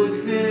Lord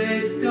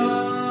has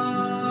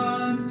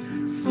done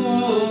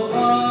for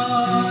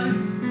us.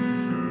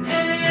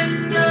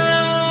 And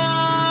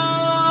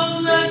now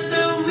let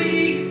the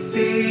weak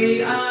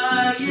say,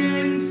 I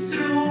am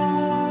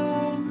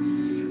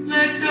strong.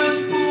 Let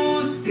the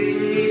poor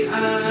say,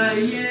 I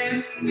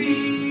am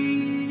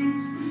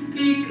rich,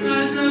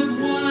 because of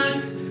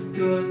what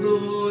the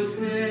Lord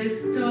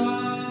has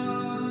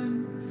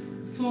done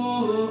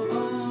for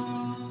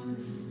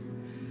us.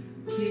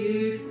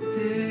 Give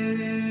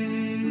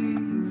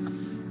thanks.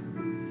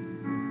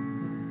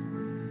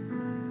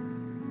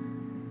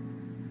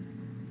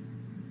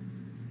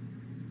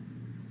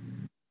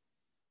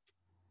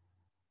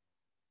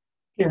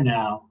 Hear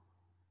now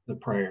the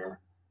prayer,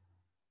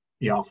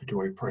 the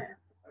offertory prayer.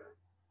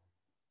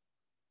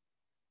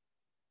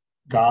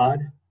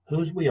 God,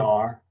 whose we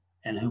are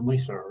and whom we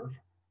serve,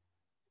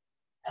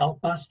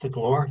 help us to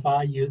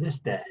glorify you this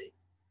day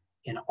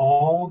in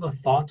all the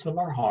thoughts of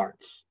our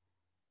hearts,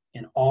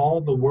 in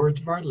all the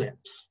words of our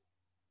lips,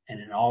 and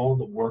in all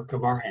the work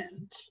of our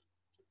hands,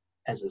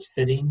 as is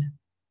fitting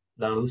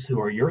those who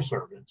are your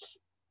servants,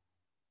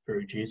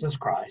 through Jesus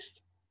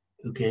Christ,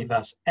 who gave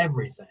us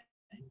everything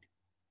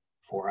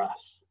for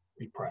us,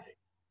 we pray.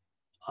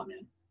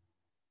 Amen.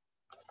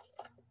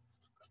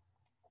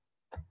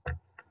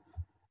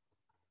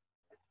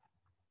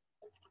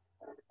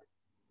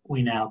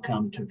 We now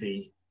come to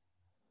the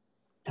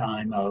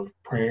time of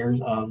prayers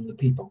of the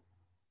people.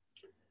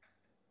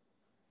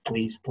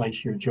 Please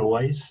place your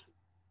joys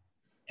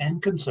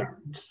and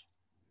concerns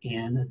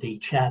in the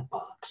chat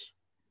box,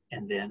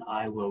 and then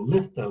I will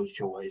lift those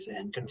joys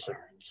and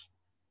concerns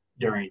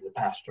during the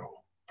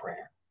pastoral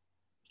prayer.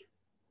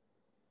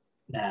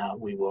 Now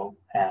we will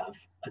have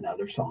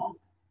another song.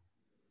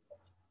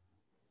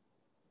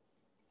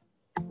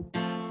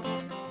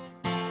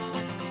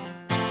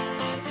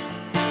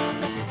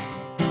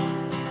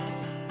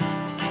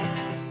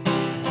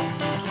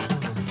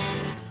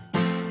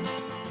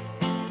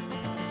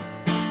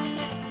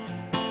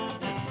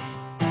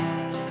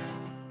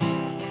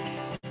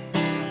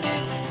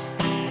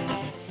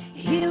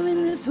 Here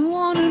in this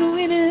worn and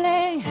weary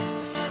land,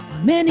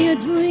 many a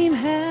dream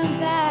have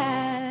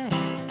died.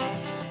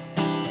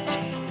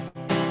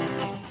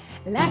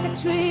 Like a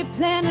tree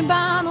planted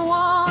by the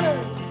water,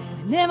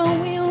 it never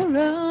will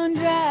run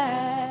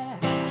dry.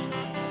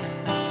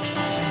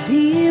 So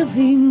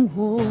living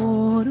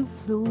water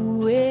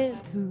flowing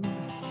through,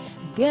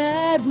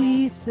 God,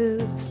 we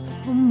thirst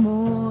for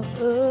more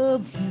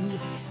of you.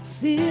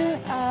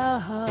 Fill our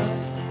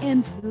hearts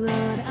and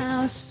flood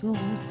our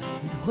souls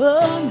with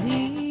one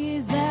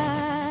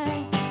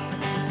desire.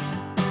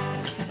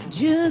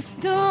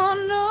 Just to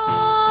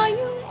know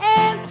you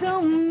and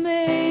to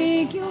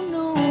make you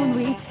known.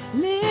 We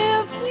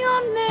lift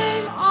your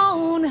name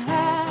on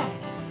high.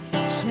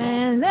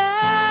 Shine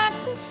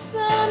like the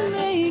sun,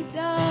 make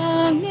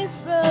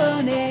darkness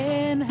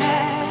running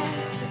high.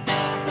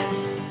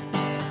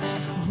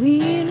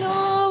 We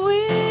know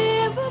we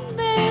were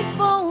made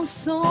for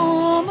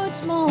so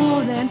much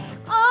more than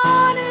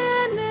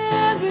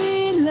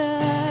ordinary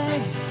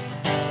lives.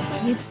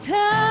 It's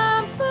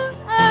time for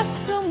us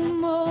to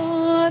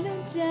more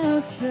than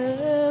just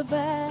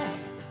survive.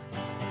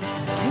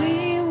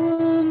 We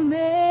were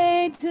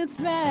made to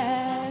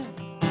thrive.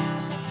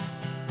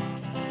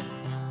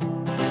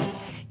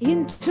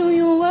 Into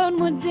your world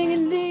we're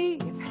digging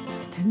deep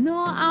to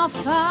know our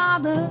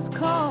Father's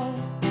call.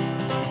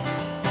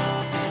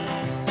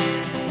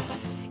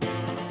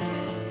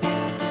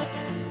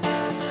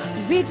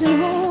 Reaching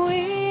who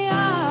we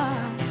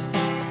are,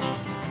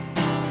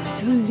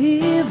 to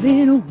live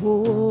in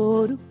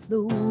water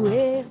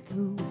flowing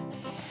through.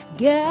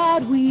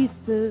 God, we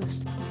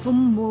thirst for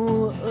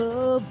more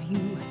of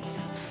you.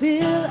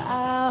 Fill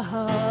our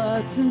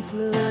hearts and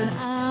flood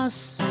our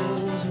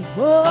souls with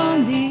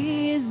one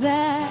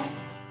desire.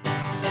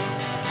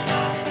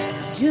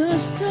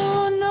 Just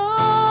to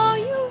know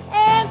you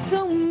and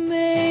to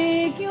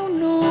make you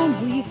known.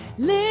 We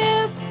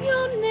lift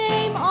your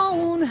name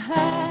on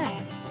high.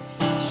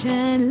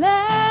 Shine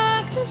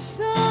like the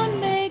sun,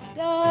 make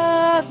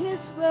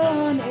darkness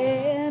run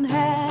and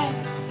hide.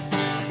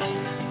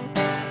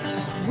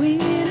 We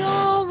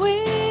know we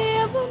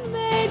were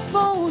made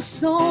for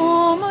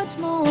so much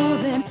more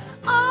than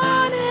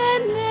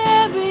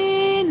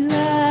ordinary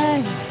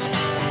lives.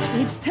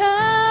 It's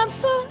time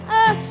for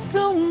us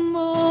to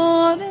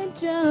more than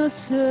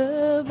just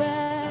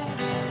survive.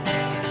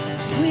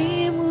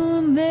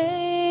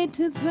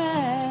 to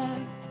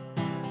thrive.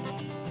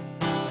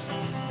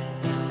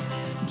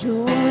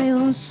 Joy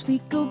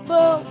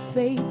unspeakable,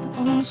 faith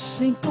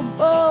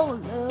unsinkable,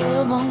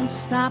 love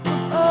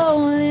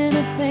unstoppable,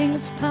 anything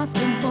is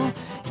possible.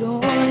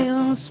 Joy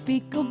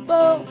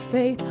unspeakable,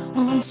 faith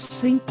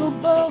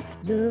unsinkable,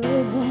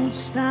 love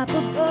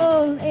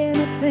unstoppable,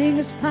 anything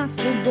is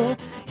possible.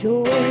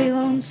 Joy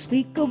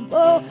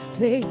unspeakable,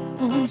 faith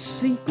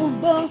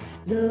unsinkable,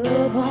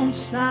 love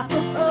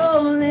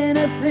unstoppable,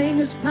 anything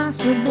is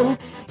possible.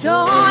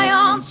 Joy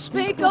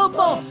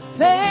unspeakable,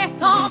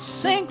 faith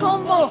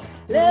unsinkable,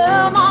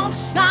 love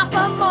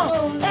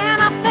unstoppable,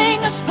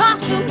 anything is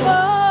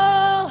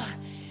possible.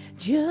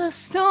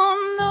 Just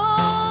don't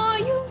know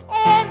you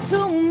and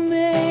to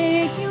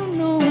make you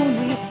know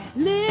we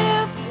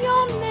lift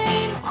your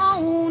name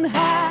on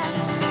high.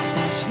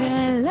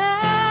 Shine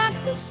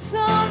like the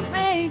sun,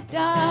 make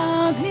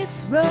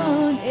darkness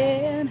run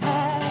and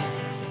hide.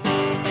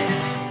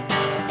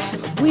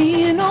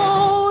 We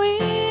know we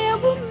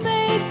were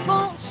made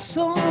for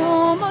so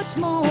much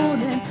more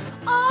than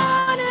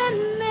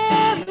ordinary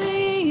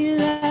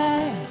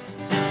lives.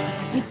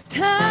 It's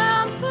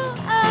time for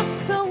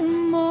us to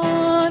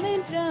more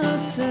than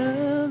just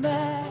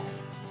survive.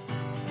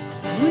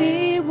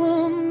 We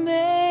were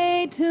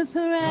made to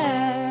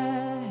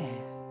thrive.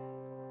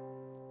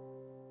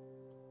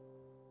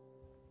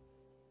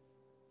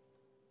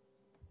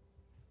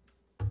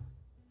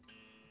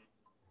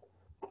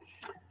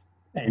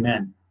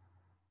 Amen.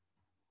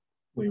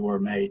 We were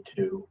made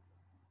to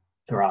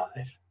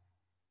thrive.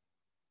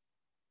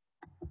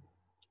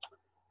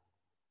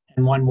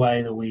 And one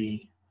way that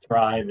we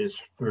thrive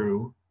is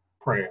through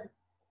prayer,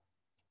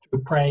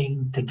 through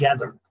praying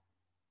together.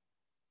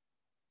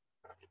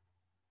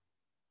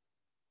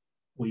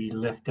 We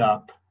lift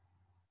up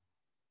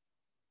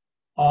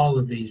all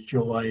of these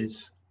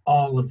joys,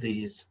 all of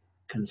these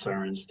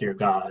concerns, dear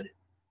God.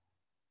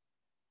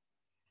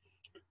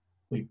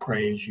 We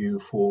praise you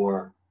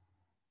for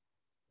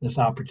this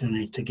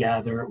opportunity to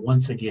gather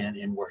once again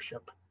in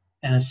worship,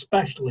 and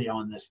especially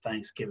on this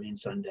Thanksgiving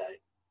Sunday.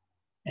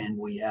 And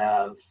we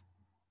have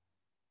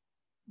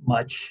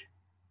much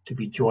to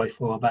be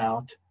joyful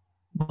about,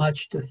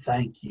 much to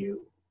thank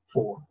you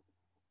for.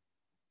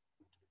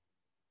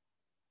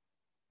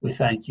 We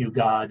thank you,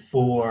 God,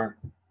 for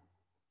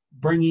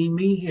bringing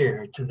me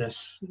here to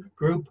this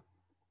group,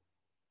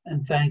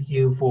 and thank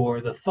you for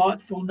the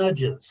thoughtful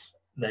nudges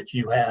that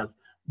you have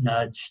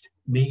nudged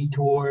me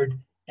toward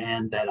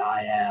and that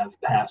I have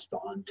passed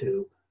on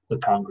to the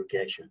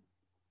congregation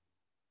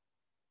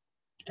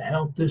to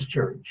help this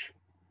church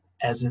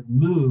as it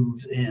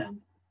moves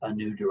in a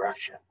new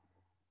direction.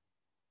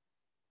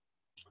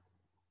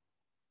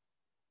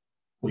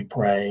 We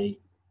pray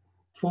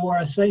for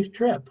a safe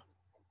trip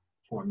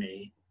for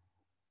me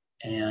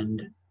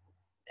and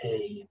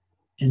a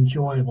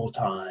enjoyable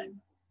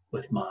time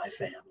with my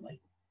family.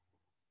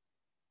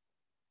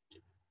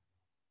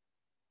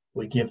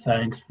 We give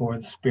thanks for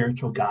the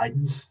spiritual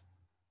guidance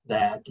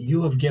that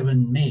you have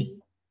given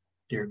me,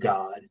 dear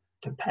God,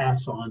 to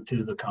pass on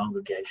to the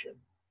congregation.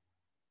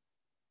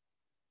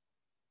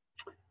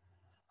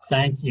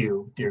 Thank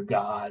you, dear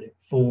God,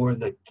 for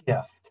the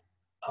gift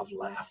of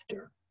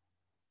laughter.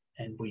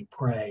 And we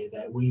pray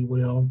that we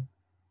will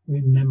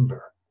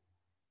remember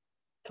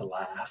to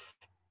laugh.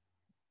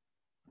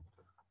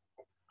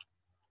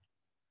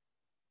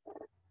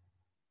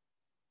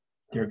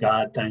 Dear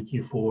God, thank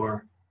you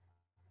for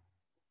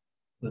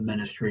the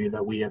ministry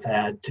that we have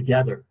had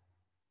together.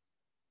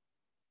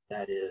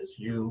 That is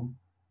you,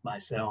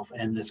 myself,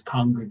 and this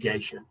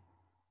congregation.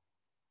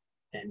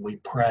 And we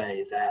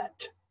pray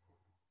that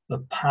the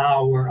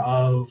power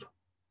of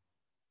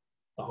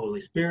the Holy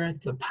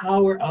Spirit, the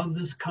power of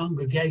this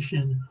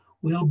congregation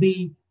will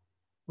be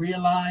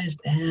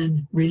realized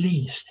and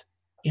released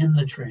in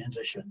the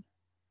transition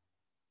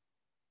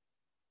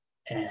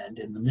and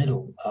in the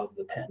middle of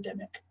the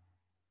pandemic.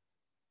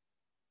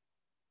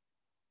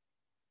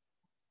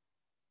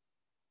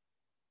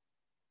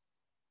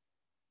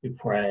 We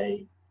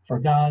pray for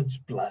God's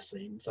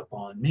blessings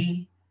upon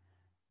me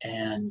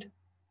and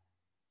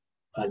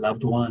my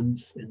loved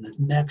ones in the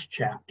next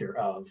chapter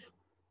of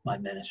my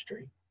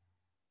ministry.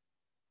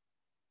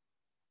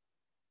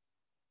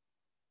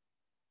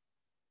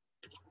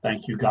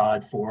 Thank you,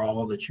 God, for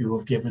all that you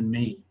have given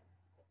me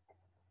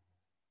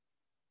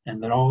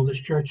and that all this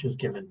church has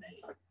given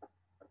me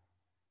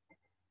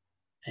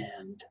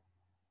and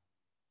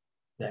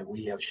that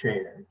we have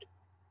shared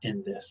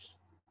in this.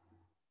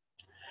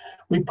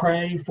 We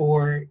pray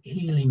for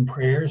healing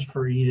prayers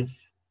for Edith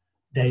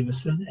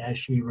Davison as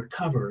she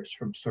recovers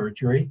from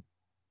surgery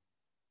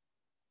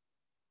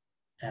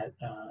and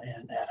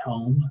at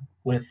home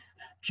with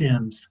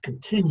Jim's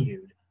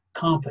continued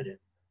competent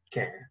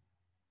care.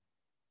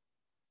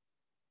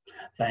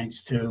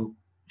 Thanks to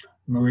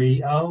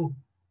Marie O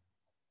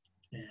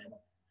and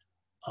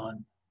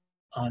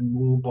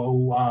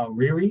Anwubo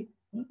Riri.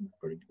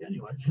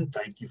 Anyway,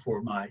 thank you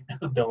for my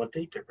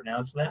ability to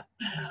pronounce that.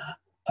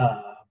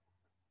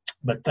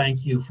 But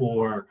thank you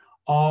for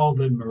all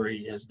that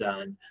Marie has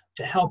done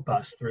to help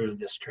us through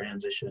this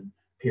transition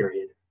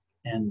period,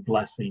 and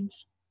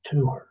blessings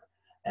to her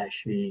as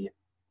she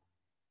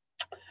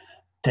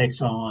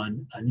takes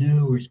on a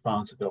new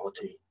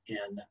responsibility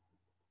in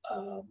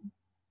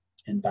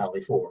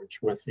Valley Forge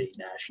with the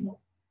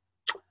National.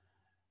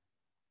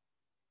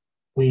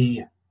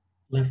 We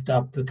lift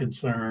up the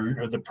concern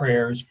or the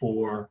prayers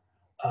for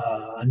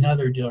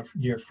another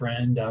dear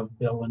friend of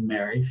Bill and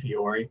Mary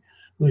Fiore,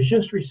 who has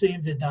just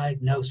received a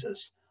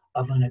diagnosis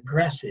of an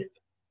aggressive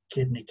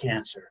kidney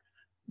cancer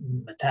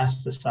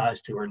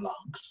metastasized to her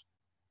lungs.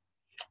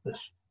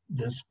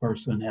 This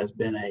person has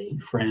been a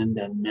friend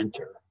and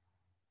mentor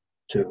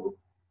to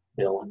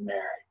Bill and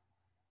Mary.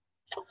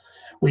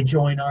 We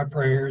join our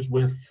prayers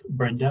with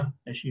Brenda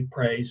as she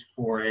prays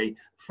for a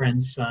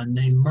friend's son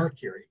named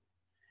Mercury.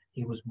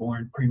 He was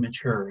born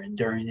premature, and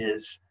during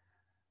his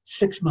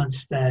 6-month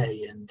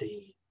stay in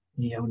the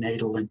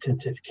neonatal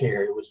intensive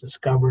care, it was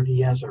discovered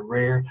he has a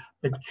rare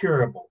but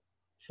curable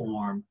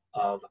form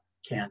of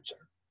cancer.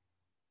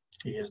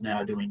 He is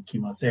now doing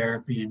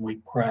chemotherapy, and we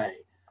pray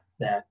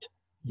that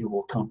you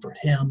will comfort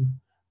him,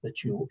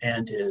 that you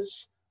and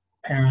his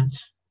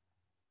parents,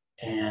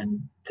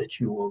 and that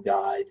you will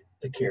guide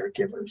the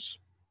caregivers.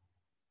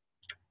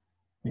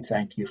 We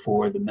thank you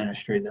for the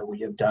ministry that we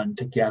have done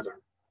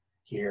together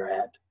here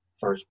at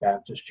First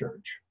Baptist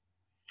Church.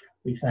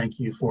 We thank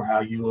you for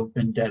how you have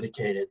been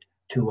dedicated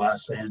to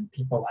us, and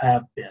people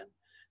have been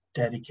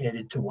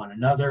dedicated to one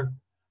another,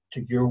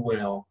 to your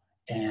will,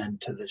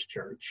 and to this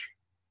church.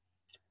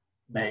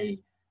 May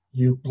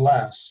you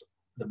bless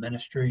the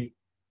ministry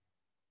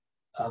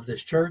of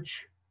this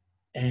church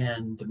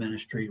and the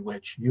ministry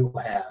which you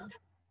have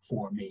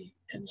for me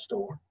in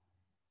store.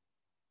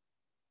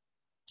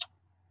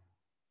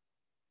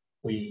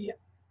 We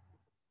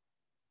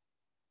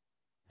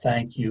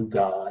thank you,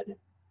 God,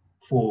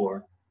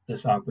 for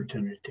this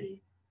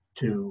opportunity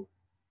to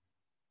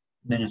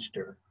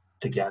minister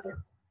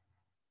together.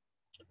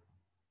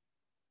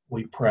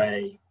 We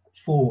pray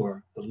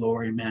for the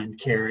Lori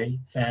Mancari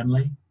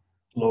family.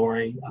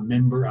 Lori, a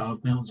member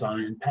of Mount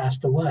Zion,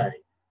 passed away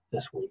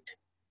this week.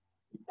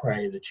 We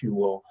pray that you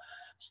will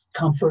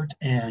comfort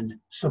and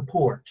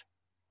support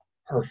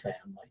her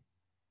family.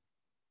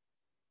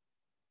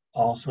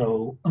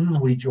 Also,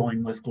 we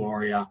join with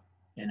Gloria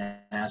in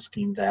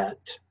asking that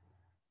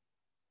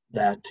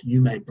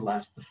you may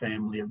bless the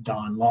family of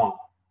Don Law,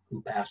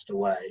 who passed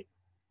away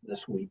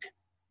this week.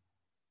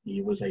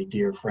 He was a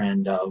dear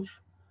friend of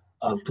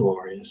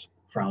Gloria's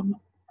from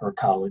her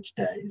college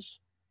days.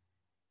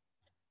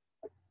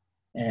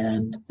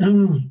 And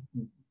we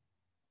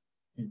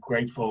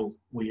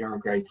are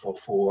grateful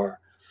for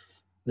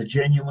the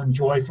genuine,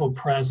 joyful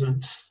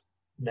presence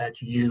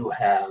that you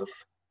have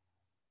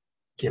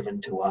given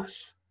to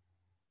us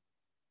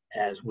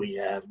as we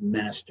have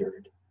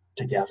ministered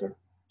together,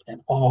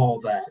 and all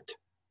that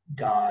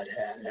God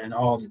had, and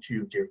all that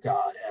you, dear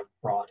God, have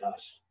brought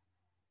us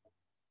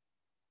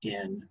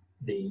in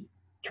the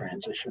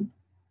transition.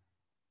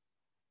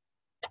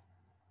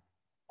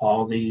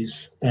 All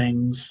these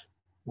things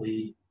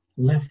we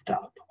lift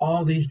up,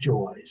 all these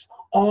joys,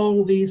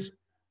 all these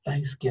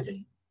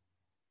thanksgiving,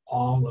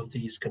 all of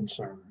these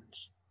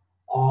concerns,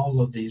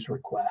 all of these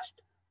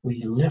requests,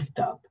 we lift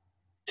up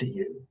to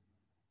you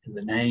in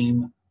the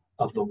name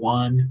of the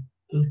one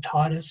who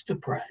taught us to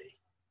pray,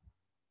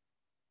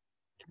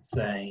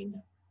 saying,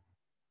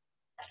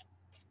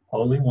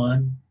 Holy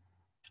One,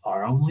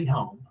 our only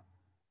home,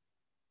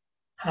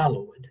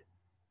 hallowed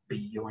be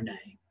your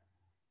name.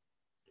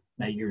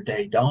 May your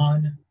day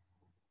dawn,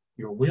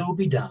 your will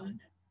be done,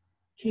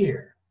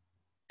 here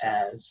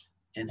as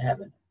in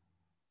heaven.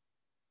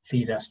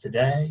 Feed us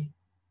today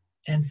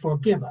and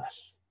forgive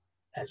us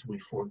as we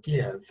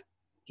forgive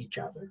each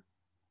other.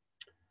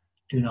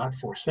 Do not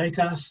forsake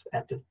us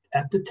at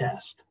the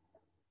test,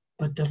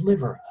 but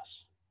deliver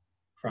us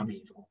from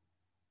evil.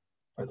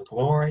 For the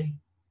glory,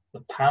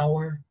 the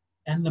power,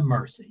 and the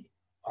mercy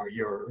are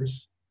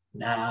yours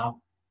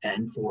now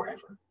and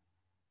forever.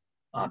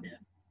 Amen.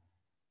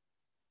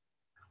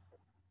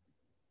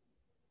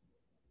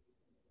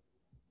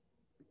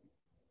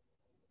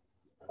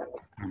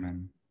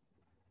 Amen.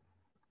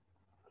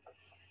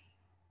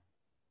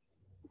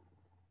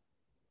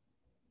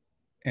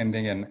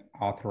 Ending an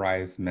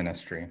authorized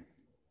ministry.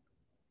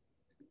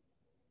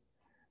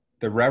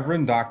 The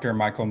Reverend Dr.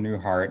 Michael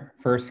Newhart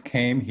first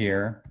came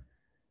here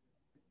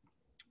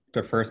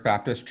to First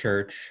Baptist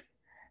Church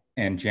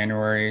in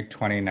January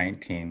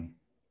 2019.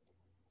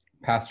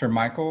 Pastor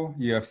Michael,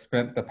 you have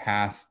spent the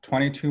past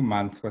 22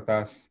 months with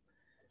us,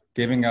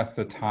 giving us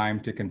the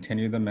time to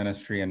continue the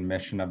ministry and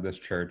mission of this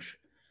church,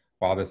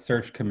 while the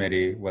search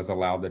committee was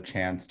allowed the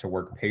chance to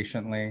work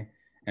patiently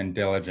and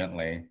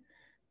diligently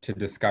to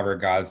discover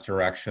God's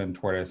direction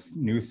toward a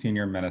new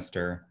senior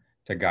minister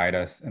to guide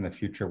us in the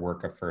future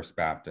work of First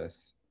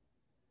Baptist.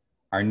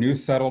 Our new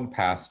settled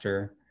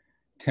pastor,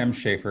 Tim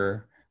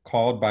Schaefer,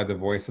 called by the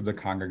voice of the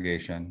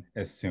congregation,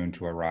 is soon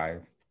to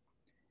arrive.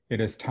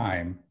 It is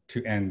time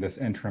to end this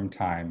interim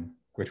time,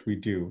 which we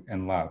do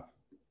in love.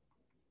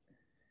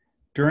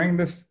 During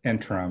this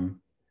interim,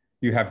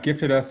 you have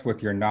gifted us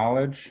with your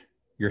knowledge,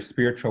 your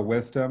spiritual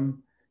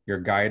wisdom, your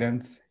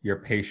guidance, your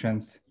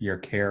patience, your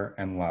care,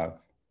 and love.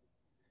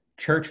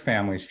 Church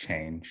families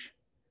change.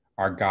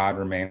 Our God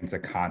remains a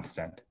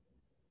constant,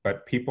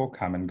 but people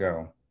come and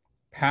go.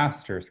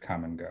 Pastors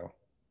come and go.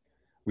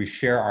 We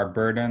share our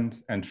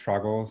burdens and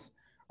struggles,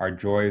 our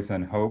joys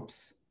and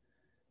hopes.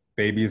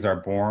 Babies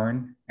are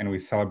born, and we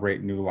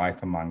celebrate new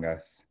life among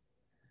us.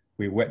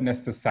 We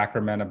witness the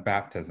sacrament of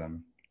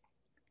baptism.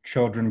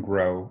 Children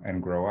grow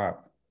and grow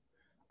up.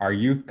 Our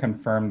youth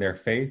confirm their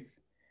faith,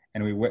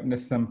 and we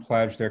witness them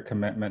pledge their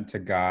commitment to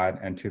God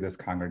and to this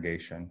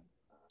congregation.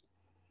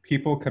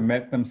 People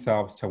commit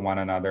themselves to one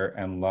another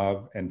in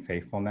love and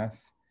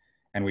faithfulness,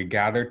 and we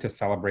gather to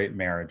celebrate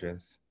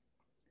marriages.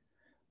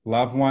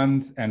 Loved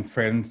ones and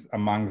friends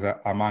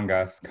among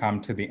us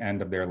come to the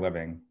end of their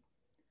living.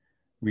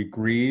 We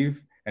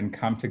grieve and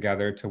come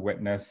together to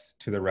witness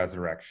to the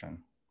resurrection.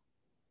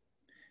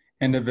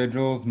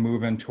 Individuals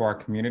move into our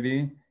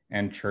community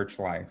and church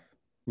life.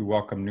 We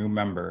welcome new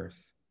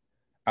members.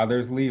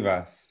 Others leave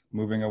us,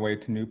 moving away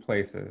to new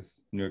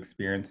places, new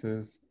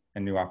experiences,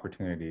 and new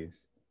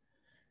opportunities.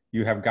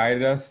 You have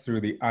guided us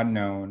through the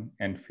unknown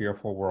and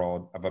fearful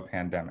world of a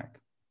pandemic.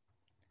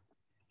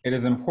 It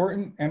is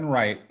important and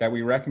right that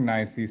we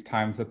recognize these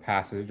times of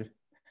passage,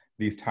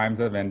 these times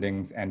of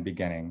endings and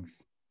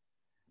beginnings.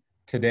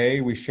 Today,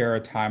 we share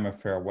a time of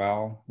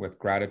farewell with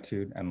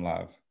gratitude and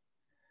love.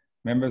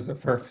 Members of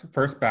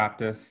First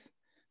Baptist,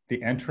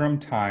 the interim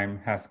time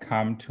has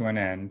come to an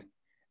end,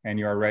 and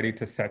you are ready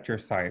to set your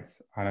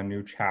sights on a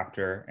new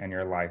chapter in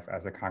your life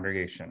as a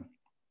congregation.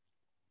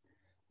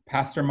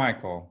 Pastor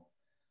Michael,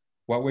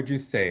 what would you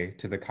say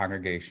to the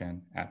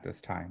congregation at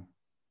this time?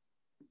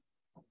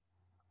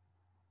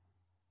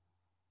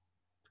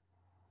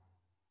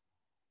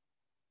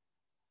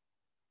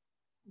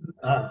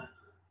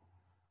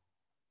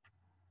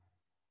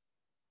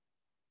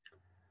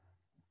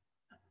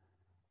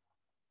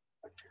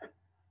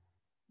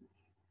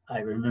 I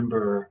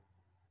remember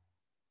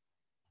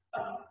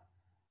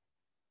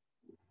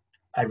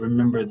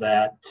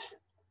that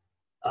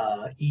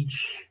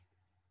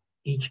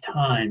each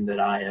time that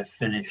I have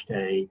finished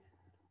a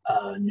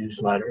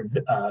newsletter,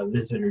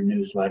 visitor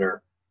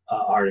newsletter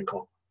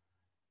article,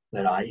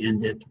 that I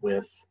end it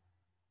with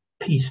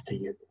peace to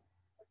you.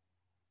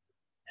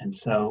 And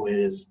so it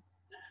is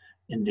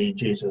indeed,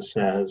 Jesus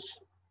says,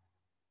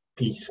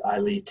 peace I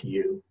leave to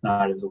you,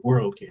 not as the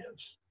world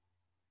gives,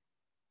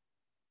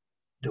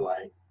 do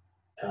I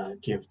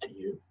give to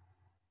you.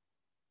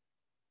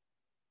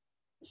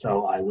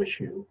 So I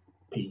wish you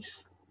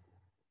peace.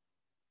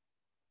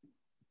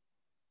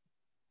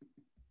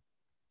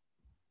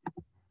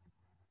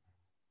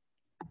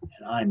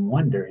 And I'm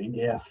wondering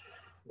if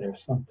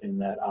there's something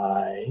that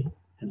I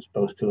am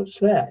supposed to have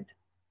said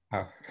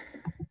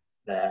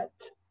that,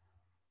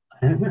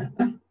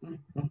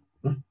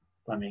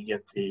 let me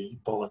get the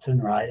bulletin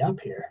right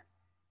up here.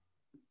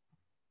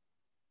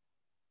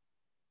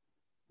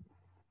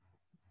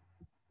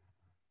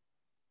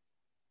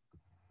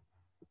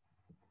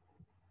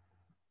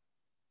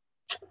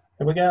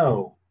 Here we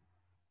go.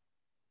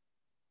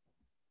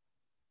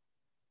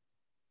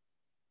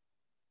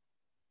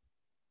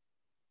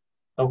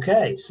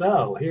 Okay,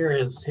 so here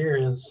is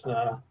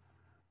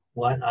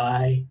what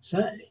I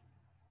say.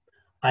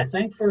 I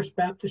thank First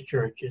Baptist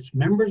Church, its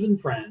members and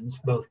friends,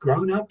 both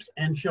grown-ups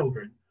and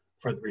children,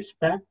 for the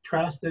respect,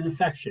 trust, and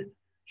affection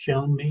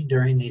shown me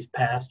during these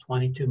past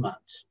 22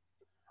 months.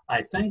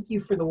 I thank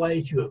you for the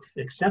ways you have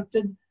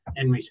accepted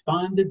and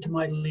responded to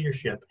my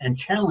leadership and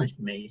challenged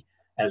me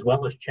as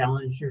well as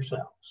challenged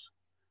yourselves.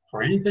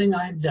 For anything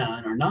I have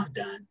done or not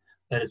done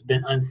that has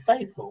been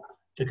unfaithful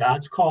to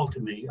God's call to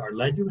me or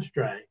led you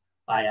astray,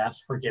 I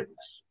ask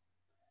forgiveness.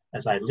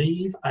 As I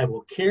leave, I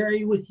will carry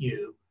you with me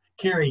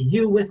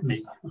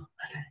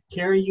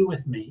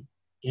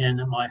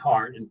in my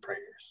heart and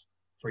prayers,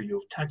 for you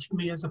have touched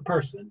me as a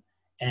person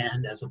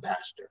and as a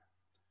pastor.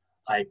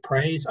 I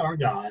praise our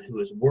God who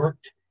has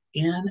worked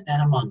in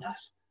and among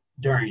us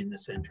during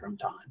this interim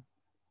time.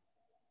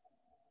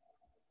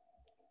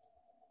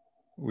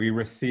 We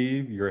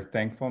receive your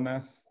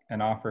thankfulness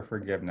and offer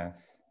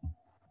forgiveness.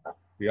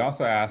 We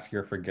also ask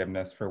your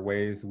forgiveness for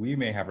ways we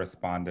may have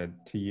responded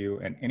to you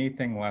in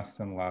anything less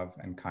than love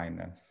and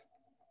kindness.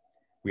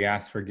 We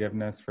ask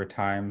forgiveness for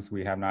times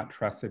we have not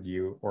trusted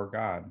you or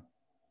God.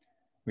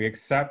 We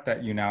accept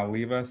that you now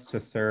leave us to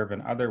serve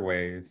in other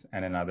ways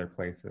and in other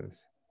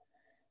places.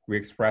 We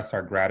express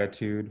our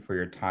gratitude for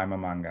your time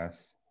among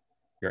us.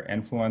 Your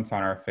influence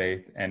on our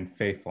faith and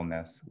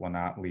faithfulness will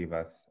not leave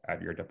us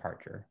at your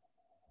departure.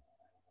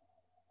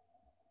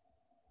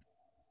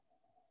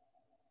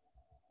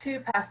 To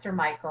Pastor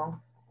Michael,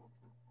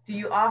 do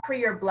you offer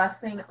your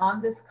blessing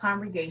on this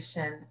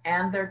congregation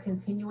and their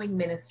continuing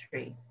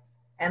ministry,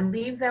 and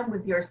leave them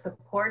with your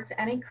support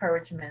and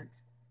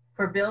encouragement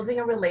for building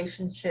a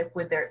relationship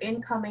with their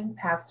incoming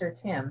Pastor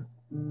Tim,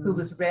 who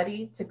was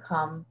ready to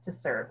come to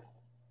serve?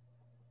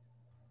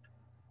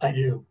 I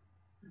do.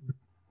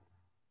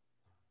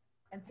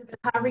 and to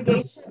the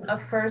congregation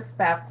of First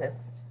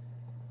Baptist,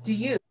 do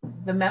you,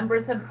 the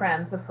members and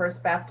friends of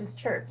First Baptist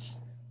Church,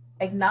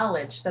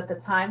 acknowledge that the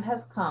time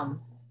has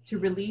come to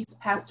release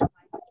Pastor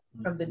Michael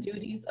from the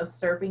duties of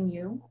serving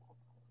you?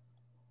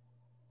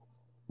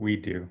 We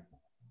do.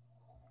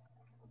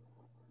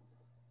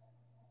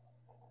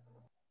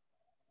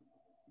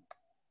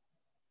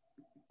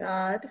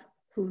 God,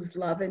 whose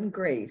love and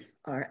grace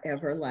are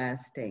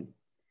everlasting,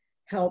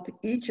 help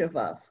each of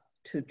us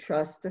to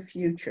trust the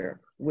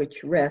future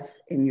which rests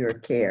in your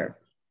care.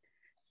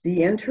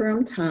 The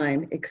interim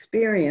time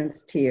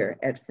experienced here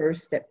at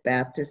First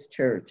Baptist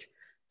Church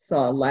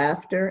saw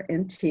laughter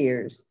and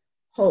tears,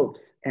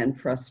 hopes and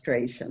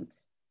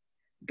frustrations.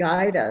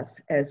 Guide us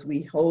as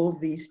we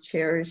hold these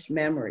cherished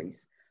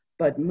memories,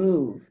 but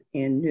move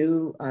in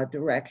new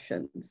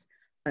directions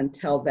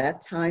until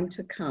that time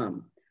to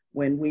come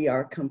when we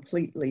are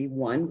completely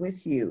one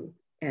with you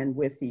and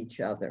with each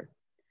other.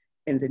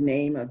 In the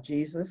name of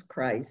Jesus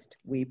Christ,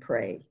 we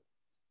pray.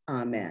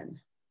 Amen.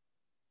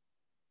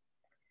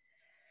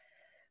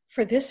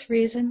 For this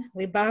reason,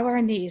 we bow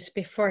our knees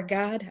before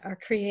God, our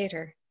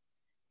Creator,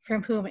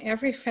 from whom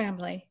every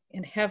family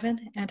in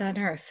heaven and on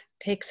earth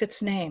takes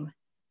its name.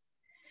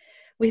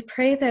 We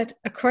pray that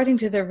according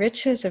to the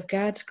riches of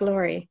God's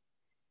glory,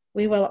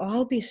 we will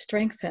all be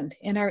strengthened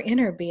in our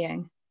inner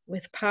being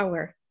with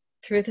power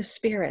through the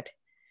Spirit,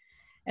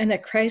 and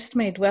that Christ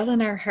may dwell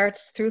in our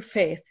hearts through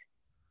faith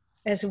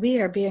as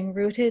we are being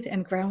rooted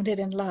and grounded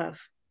in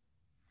love.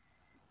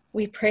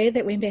 We pray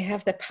that we may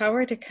have the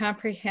power to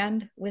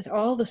comprehend with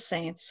all the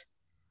saints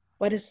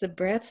what is the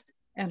breadth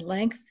and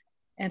length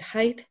and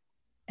height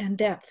and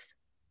depth,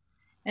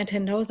 and to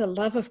know the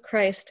love of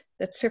Christ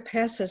that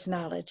surpasses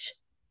knowledge,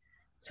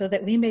 so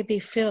that we may be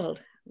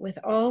filled with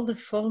all the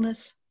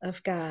fullness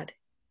of God.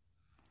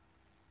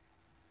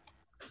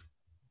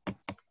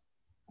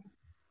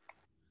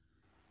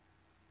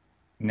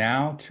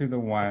 Now to the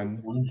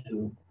one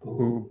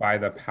who by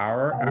the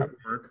power at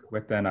work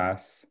within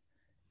us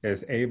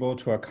is able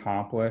to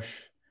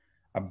accomplish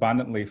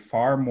abundantly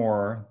far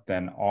more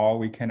than all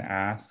we can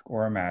ask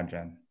or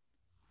imagine.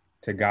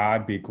 To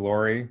God be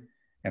glory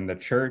in the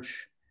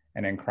church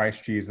and in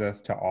Christ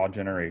Jesus to all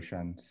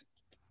generations,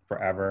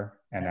 forever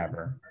and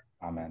ever.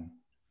 Amen.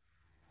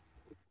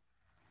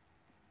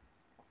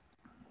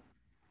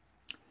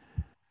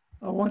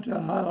 I want to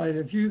highlight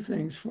a few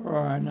things for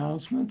our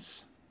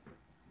announcements.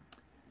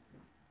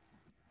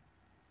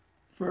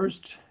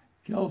 First,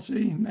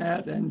 Kelsey,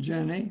 Matt, and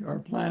Jenny are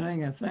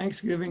planning a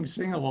Thanksgiving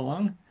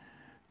sing-along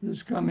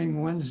this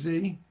coming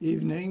Wednesday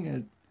evening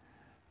at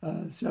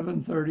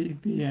 7:30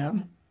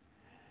 p.m.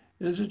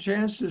 It is a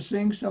chance to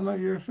sing some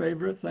of your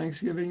favorite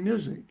Thanksgiving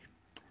music.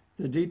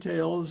 The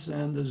details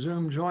and the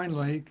Zoom join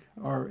link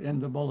are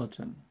in the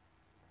bulletin.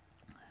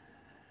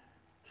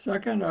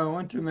 Second, I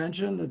want to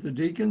mention that the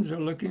deacons are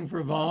looking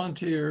for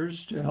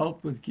volunteers to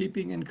help with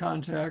keeping in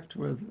contact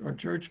with our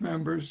church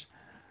members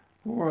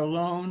who are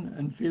alone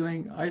and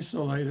feeling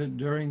isolated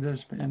during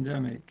this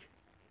pandemic.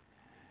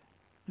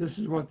 This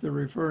is what they're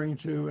referring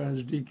to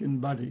as deacon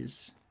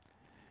buddies.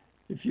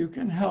 If you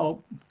can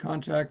help,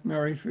 contact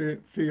Mary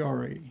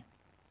Fiore.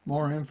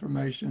 More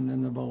information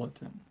in the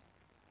bulletin.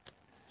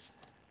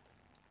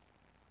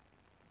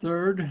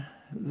 Third,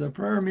 the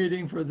prayer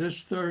meeting for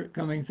this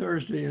coming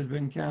Thursday has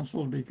been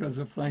canceled because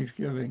of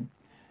Thanksgiving.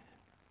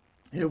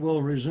 It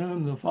will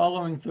resume the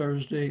following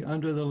Thursday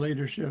under the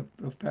leadership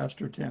of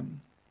Pastor Tim.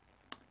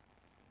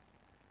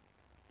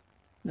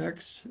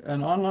 Next,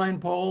 an online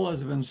poll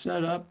has been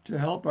set up to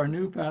help our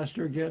new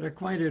pastor get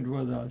acquainted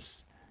with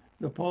us.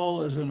 The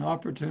poll is an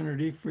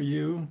opportunity for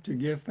you to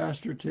give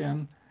Pastor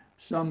Tim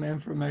some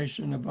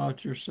information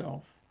about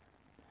yourself.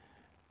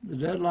 The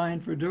deadline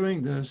for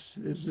doing this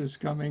is this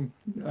coming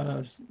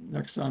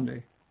next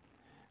Sunday.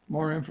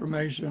 More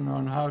information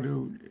on how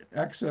to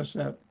access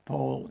that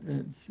poll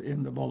is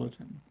in the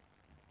bulletin.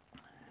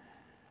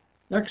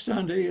 Next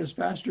Sunday is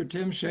Pastor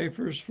Tim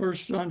Schaefer's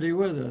first Sunday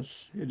with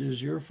us. It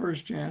is your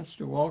first chance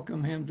to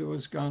welcome him to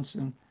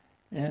Wisconsin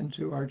and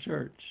to our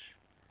church.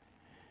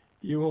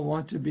 You will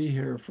want to be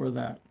here for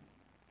that.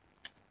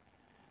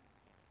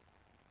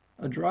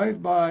 A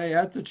drive-by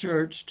at the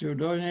church to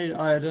donate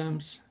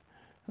items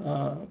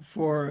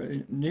for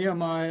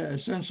Nehemiah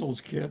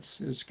Essentials kits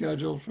is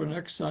scheduled for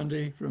next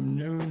Sunday from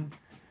noon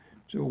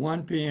to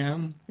 1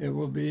 p.m. It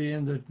will be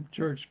in the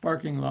church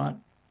parking lot.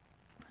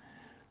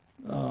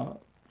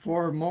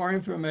 For more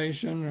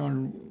information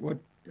on what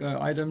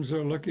items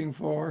they're looking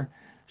for,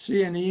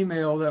 see an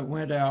email that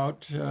went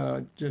out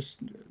just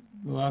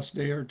the last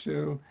day or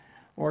two,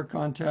 or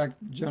contact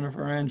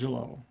Jennifer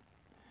Angelo.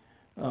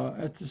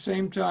 At the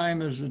same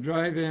time as the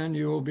drive-in,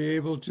 you will be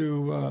able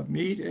to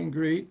meet and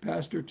greet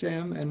Pastor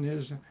Tim and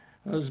his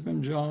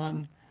husband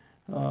John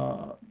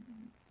at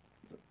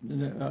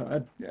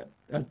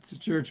the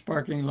church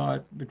parking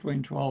lot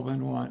between 12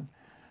 and 1.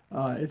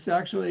 It's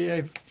actually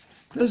a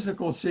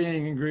physical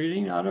seeing and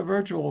greeting, not a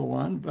virtual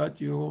one, but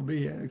you will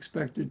be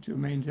expected to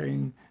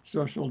maintain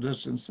social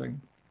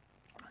distancing.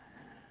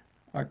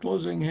 Our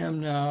closing hymn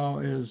now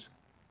is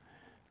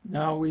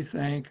Now we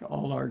thank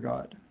all our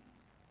God.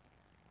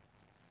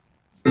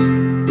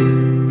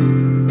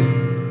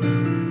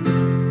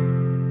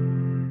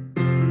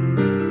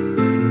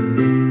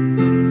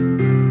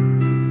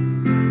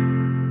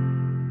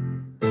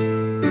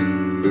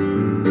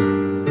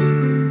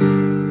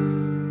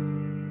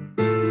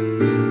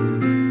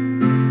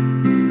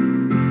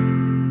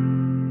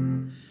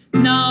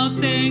 Now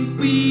thank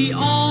we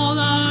all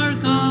our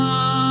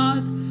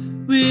God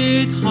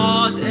with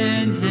heart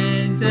and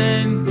hands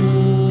and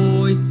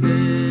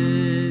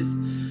voices,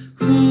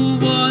 who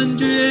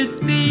wondrous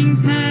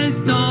things has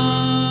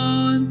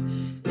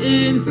done,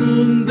 in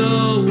whom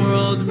the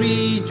world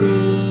rejoices,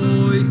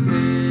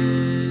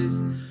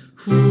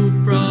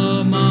 who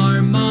from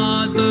our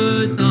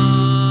mother's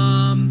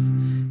arms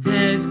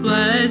has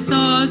blessed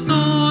us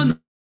on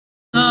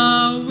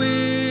our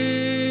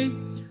way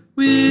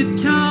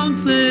with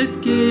countless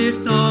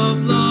gifts of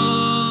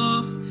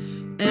love,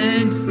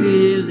 and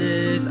still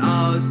is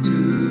ours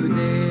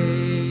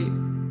today.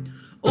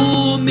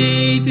 Oh,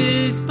 may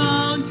this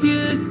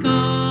bounteous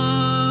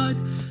God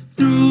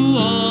through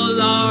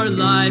all our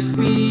life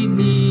be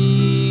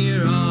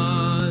near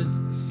us,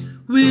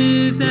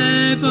 with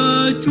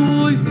ever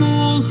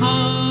joyful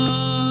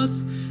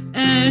hearts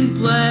and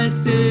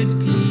blessed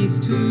peace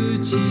to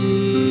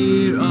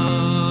cheer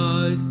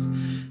us,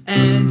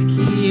 and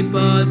keep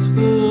us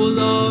full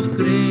of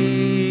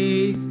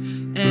grace,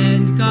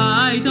 and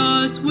guide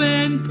us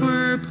when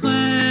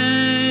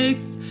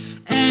perplexed,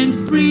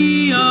 and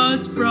free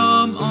us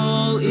from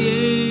all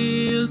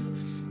ills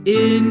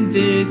in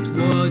this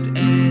world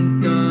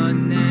and the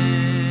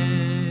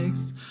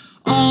next.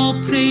 All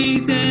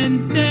praise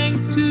and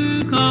thanks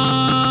to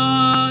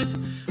God,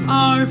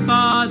 our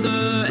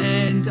Father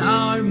and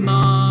our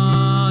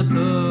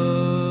Mother,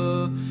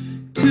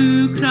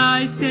 to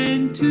Christ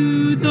and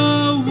to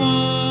the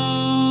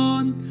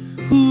one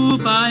who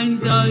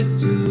binds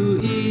us to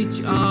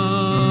each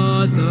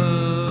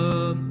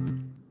other,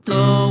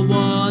 the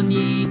one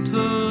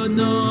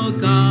eternal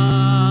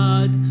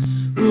God,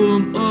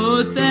 whom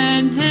earth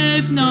and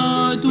heaven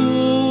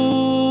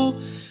adore,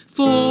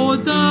 for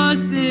thus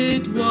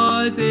it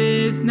was,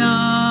 is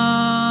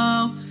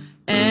now,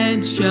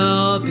 and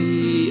shall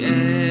be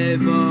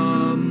evermore.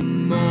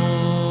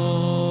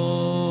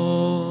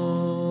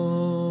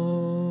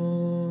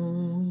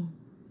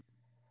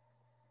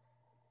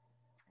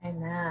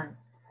 Amen.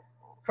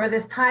 For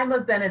this time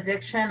of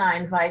benediction, I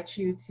invite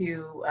you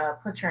to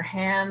put your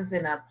hands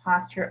in a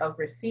posture of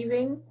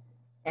receiving.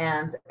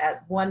 And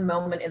at one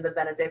moment in the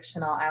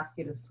benediction, I'll ask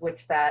you to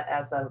switch that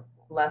as a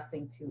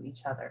blessing to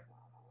each other.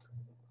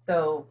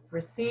 So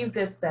receive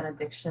this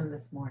benediction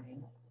this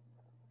morning.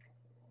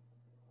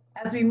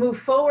 As we move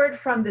forward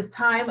from this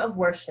time of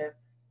worship,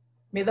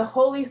 may the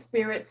Holy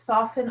Spirit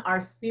soften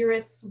our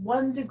spirits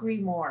 1 degree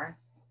more,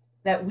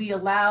 that we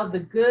allow the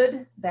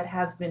good that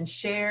has been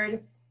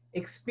shared,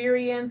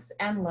 experienced,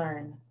 and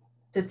learned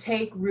to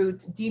take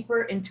root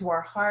deeper into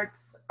our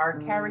hearts, our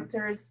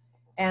characters,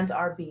 and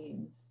our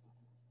beings,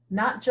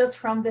 not just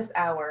from this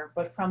hour,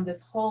 but from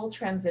this whole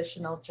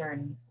transitional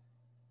journey.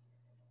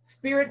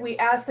 Spirit, we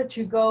ask that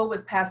you go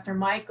with Pastor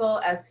Michael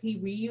as he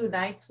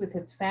reunites with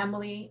his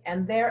family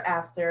and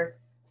thereafter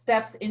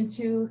steps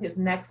into his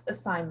next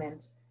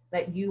assignment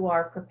that you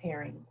are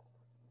preparing.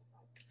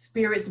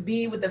 Spirit,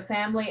 be with the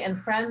family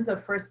and friends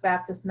of First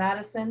Baptist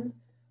Madison,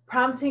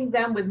 prompting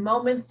them with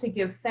moments to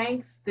give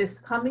thanks this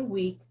coming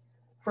week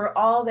for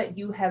all that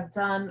you have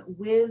done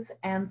with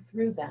and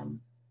through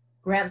them.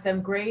 Grant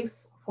them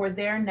grace for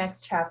their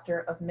next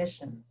chapter of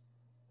mission.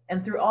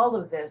 And through all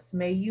of this,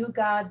 may you,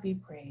 God, be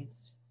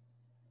praised.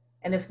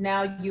 And if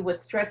now you would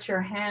stretch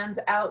your hands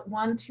out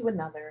one to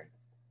another.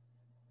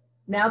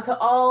 Now to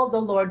all, the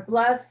Lord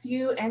bless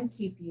you and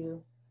keep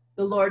you.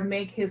 The Lord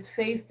make his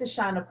face to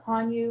shine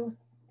upon you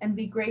and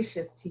be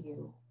gracious to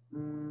you.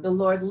 The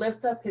Lord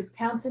lift up his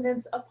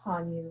countenance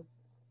upon you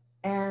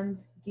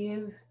and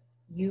give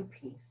you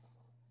peace.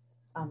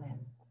 Amen.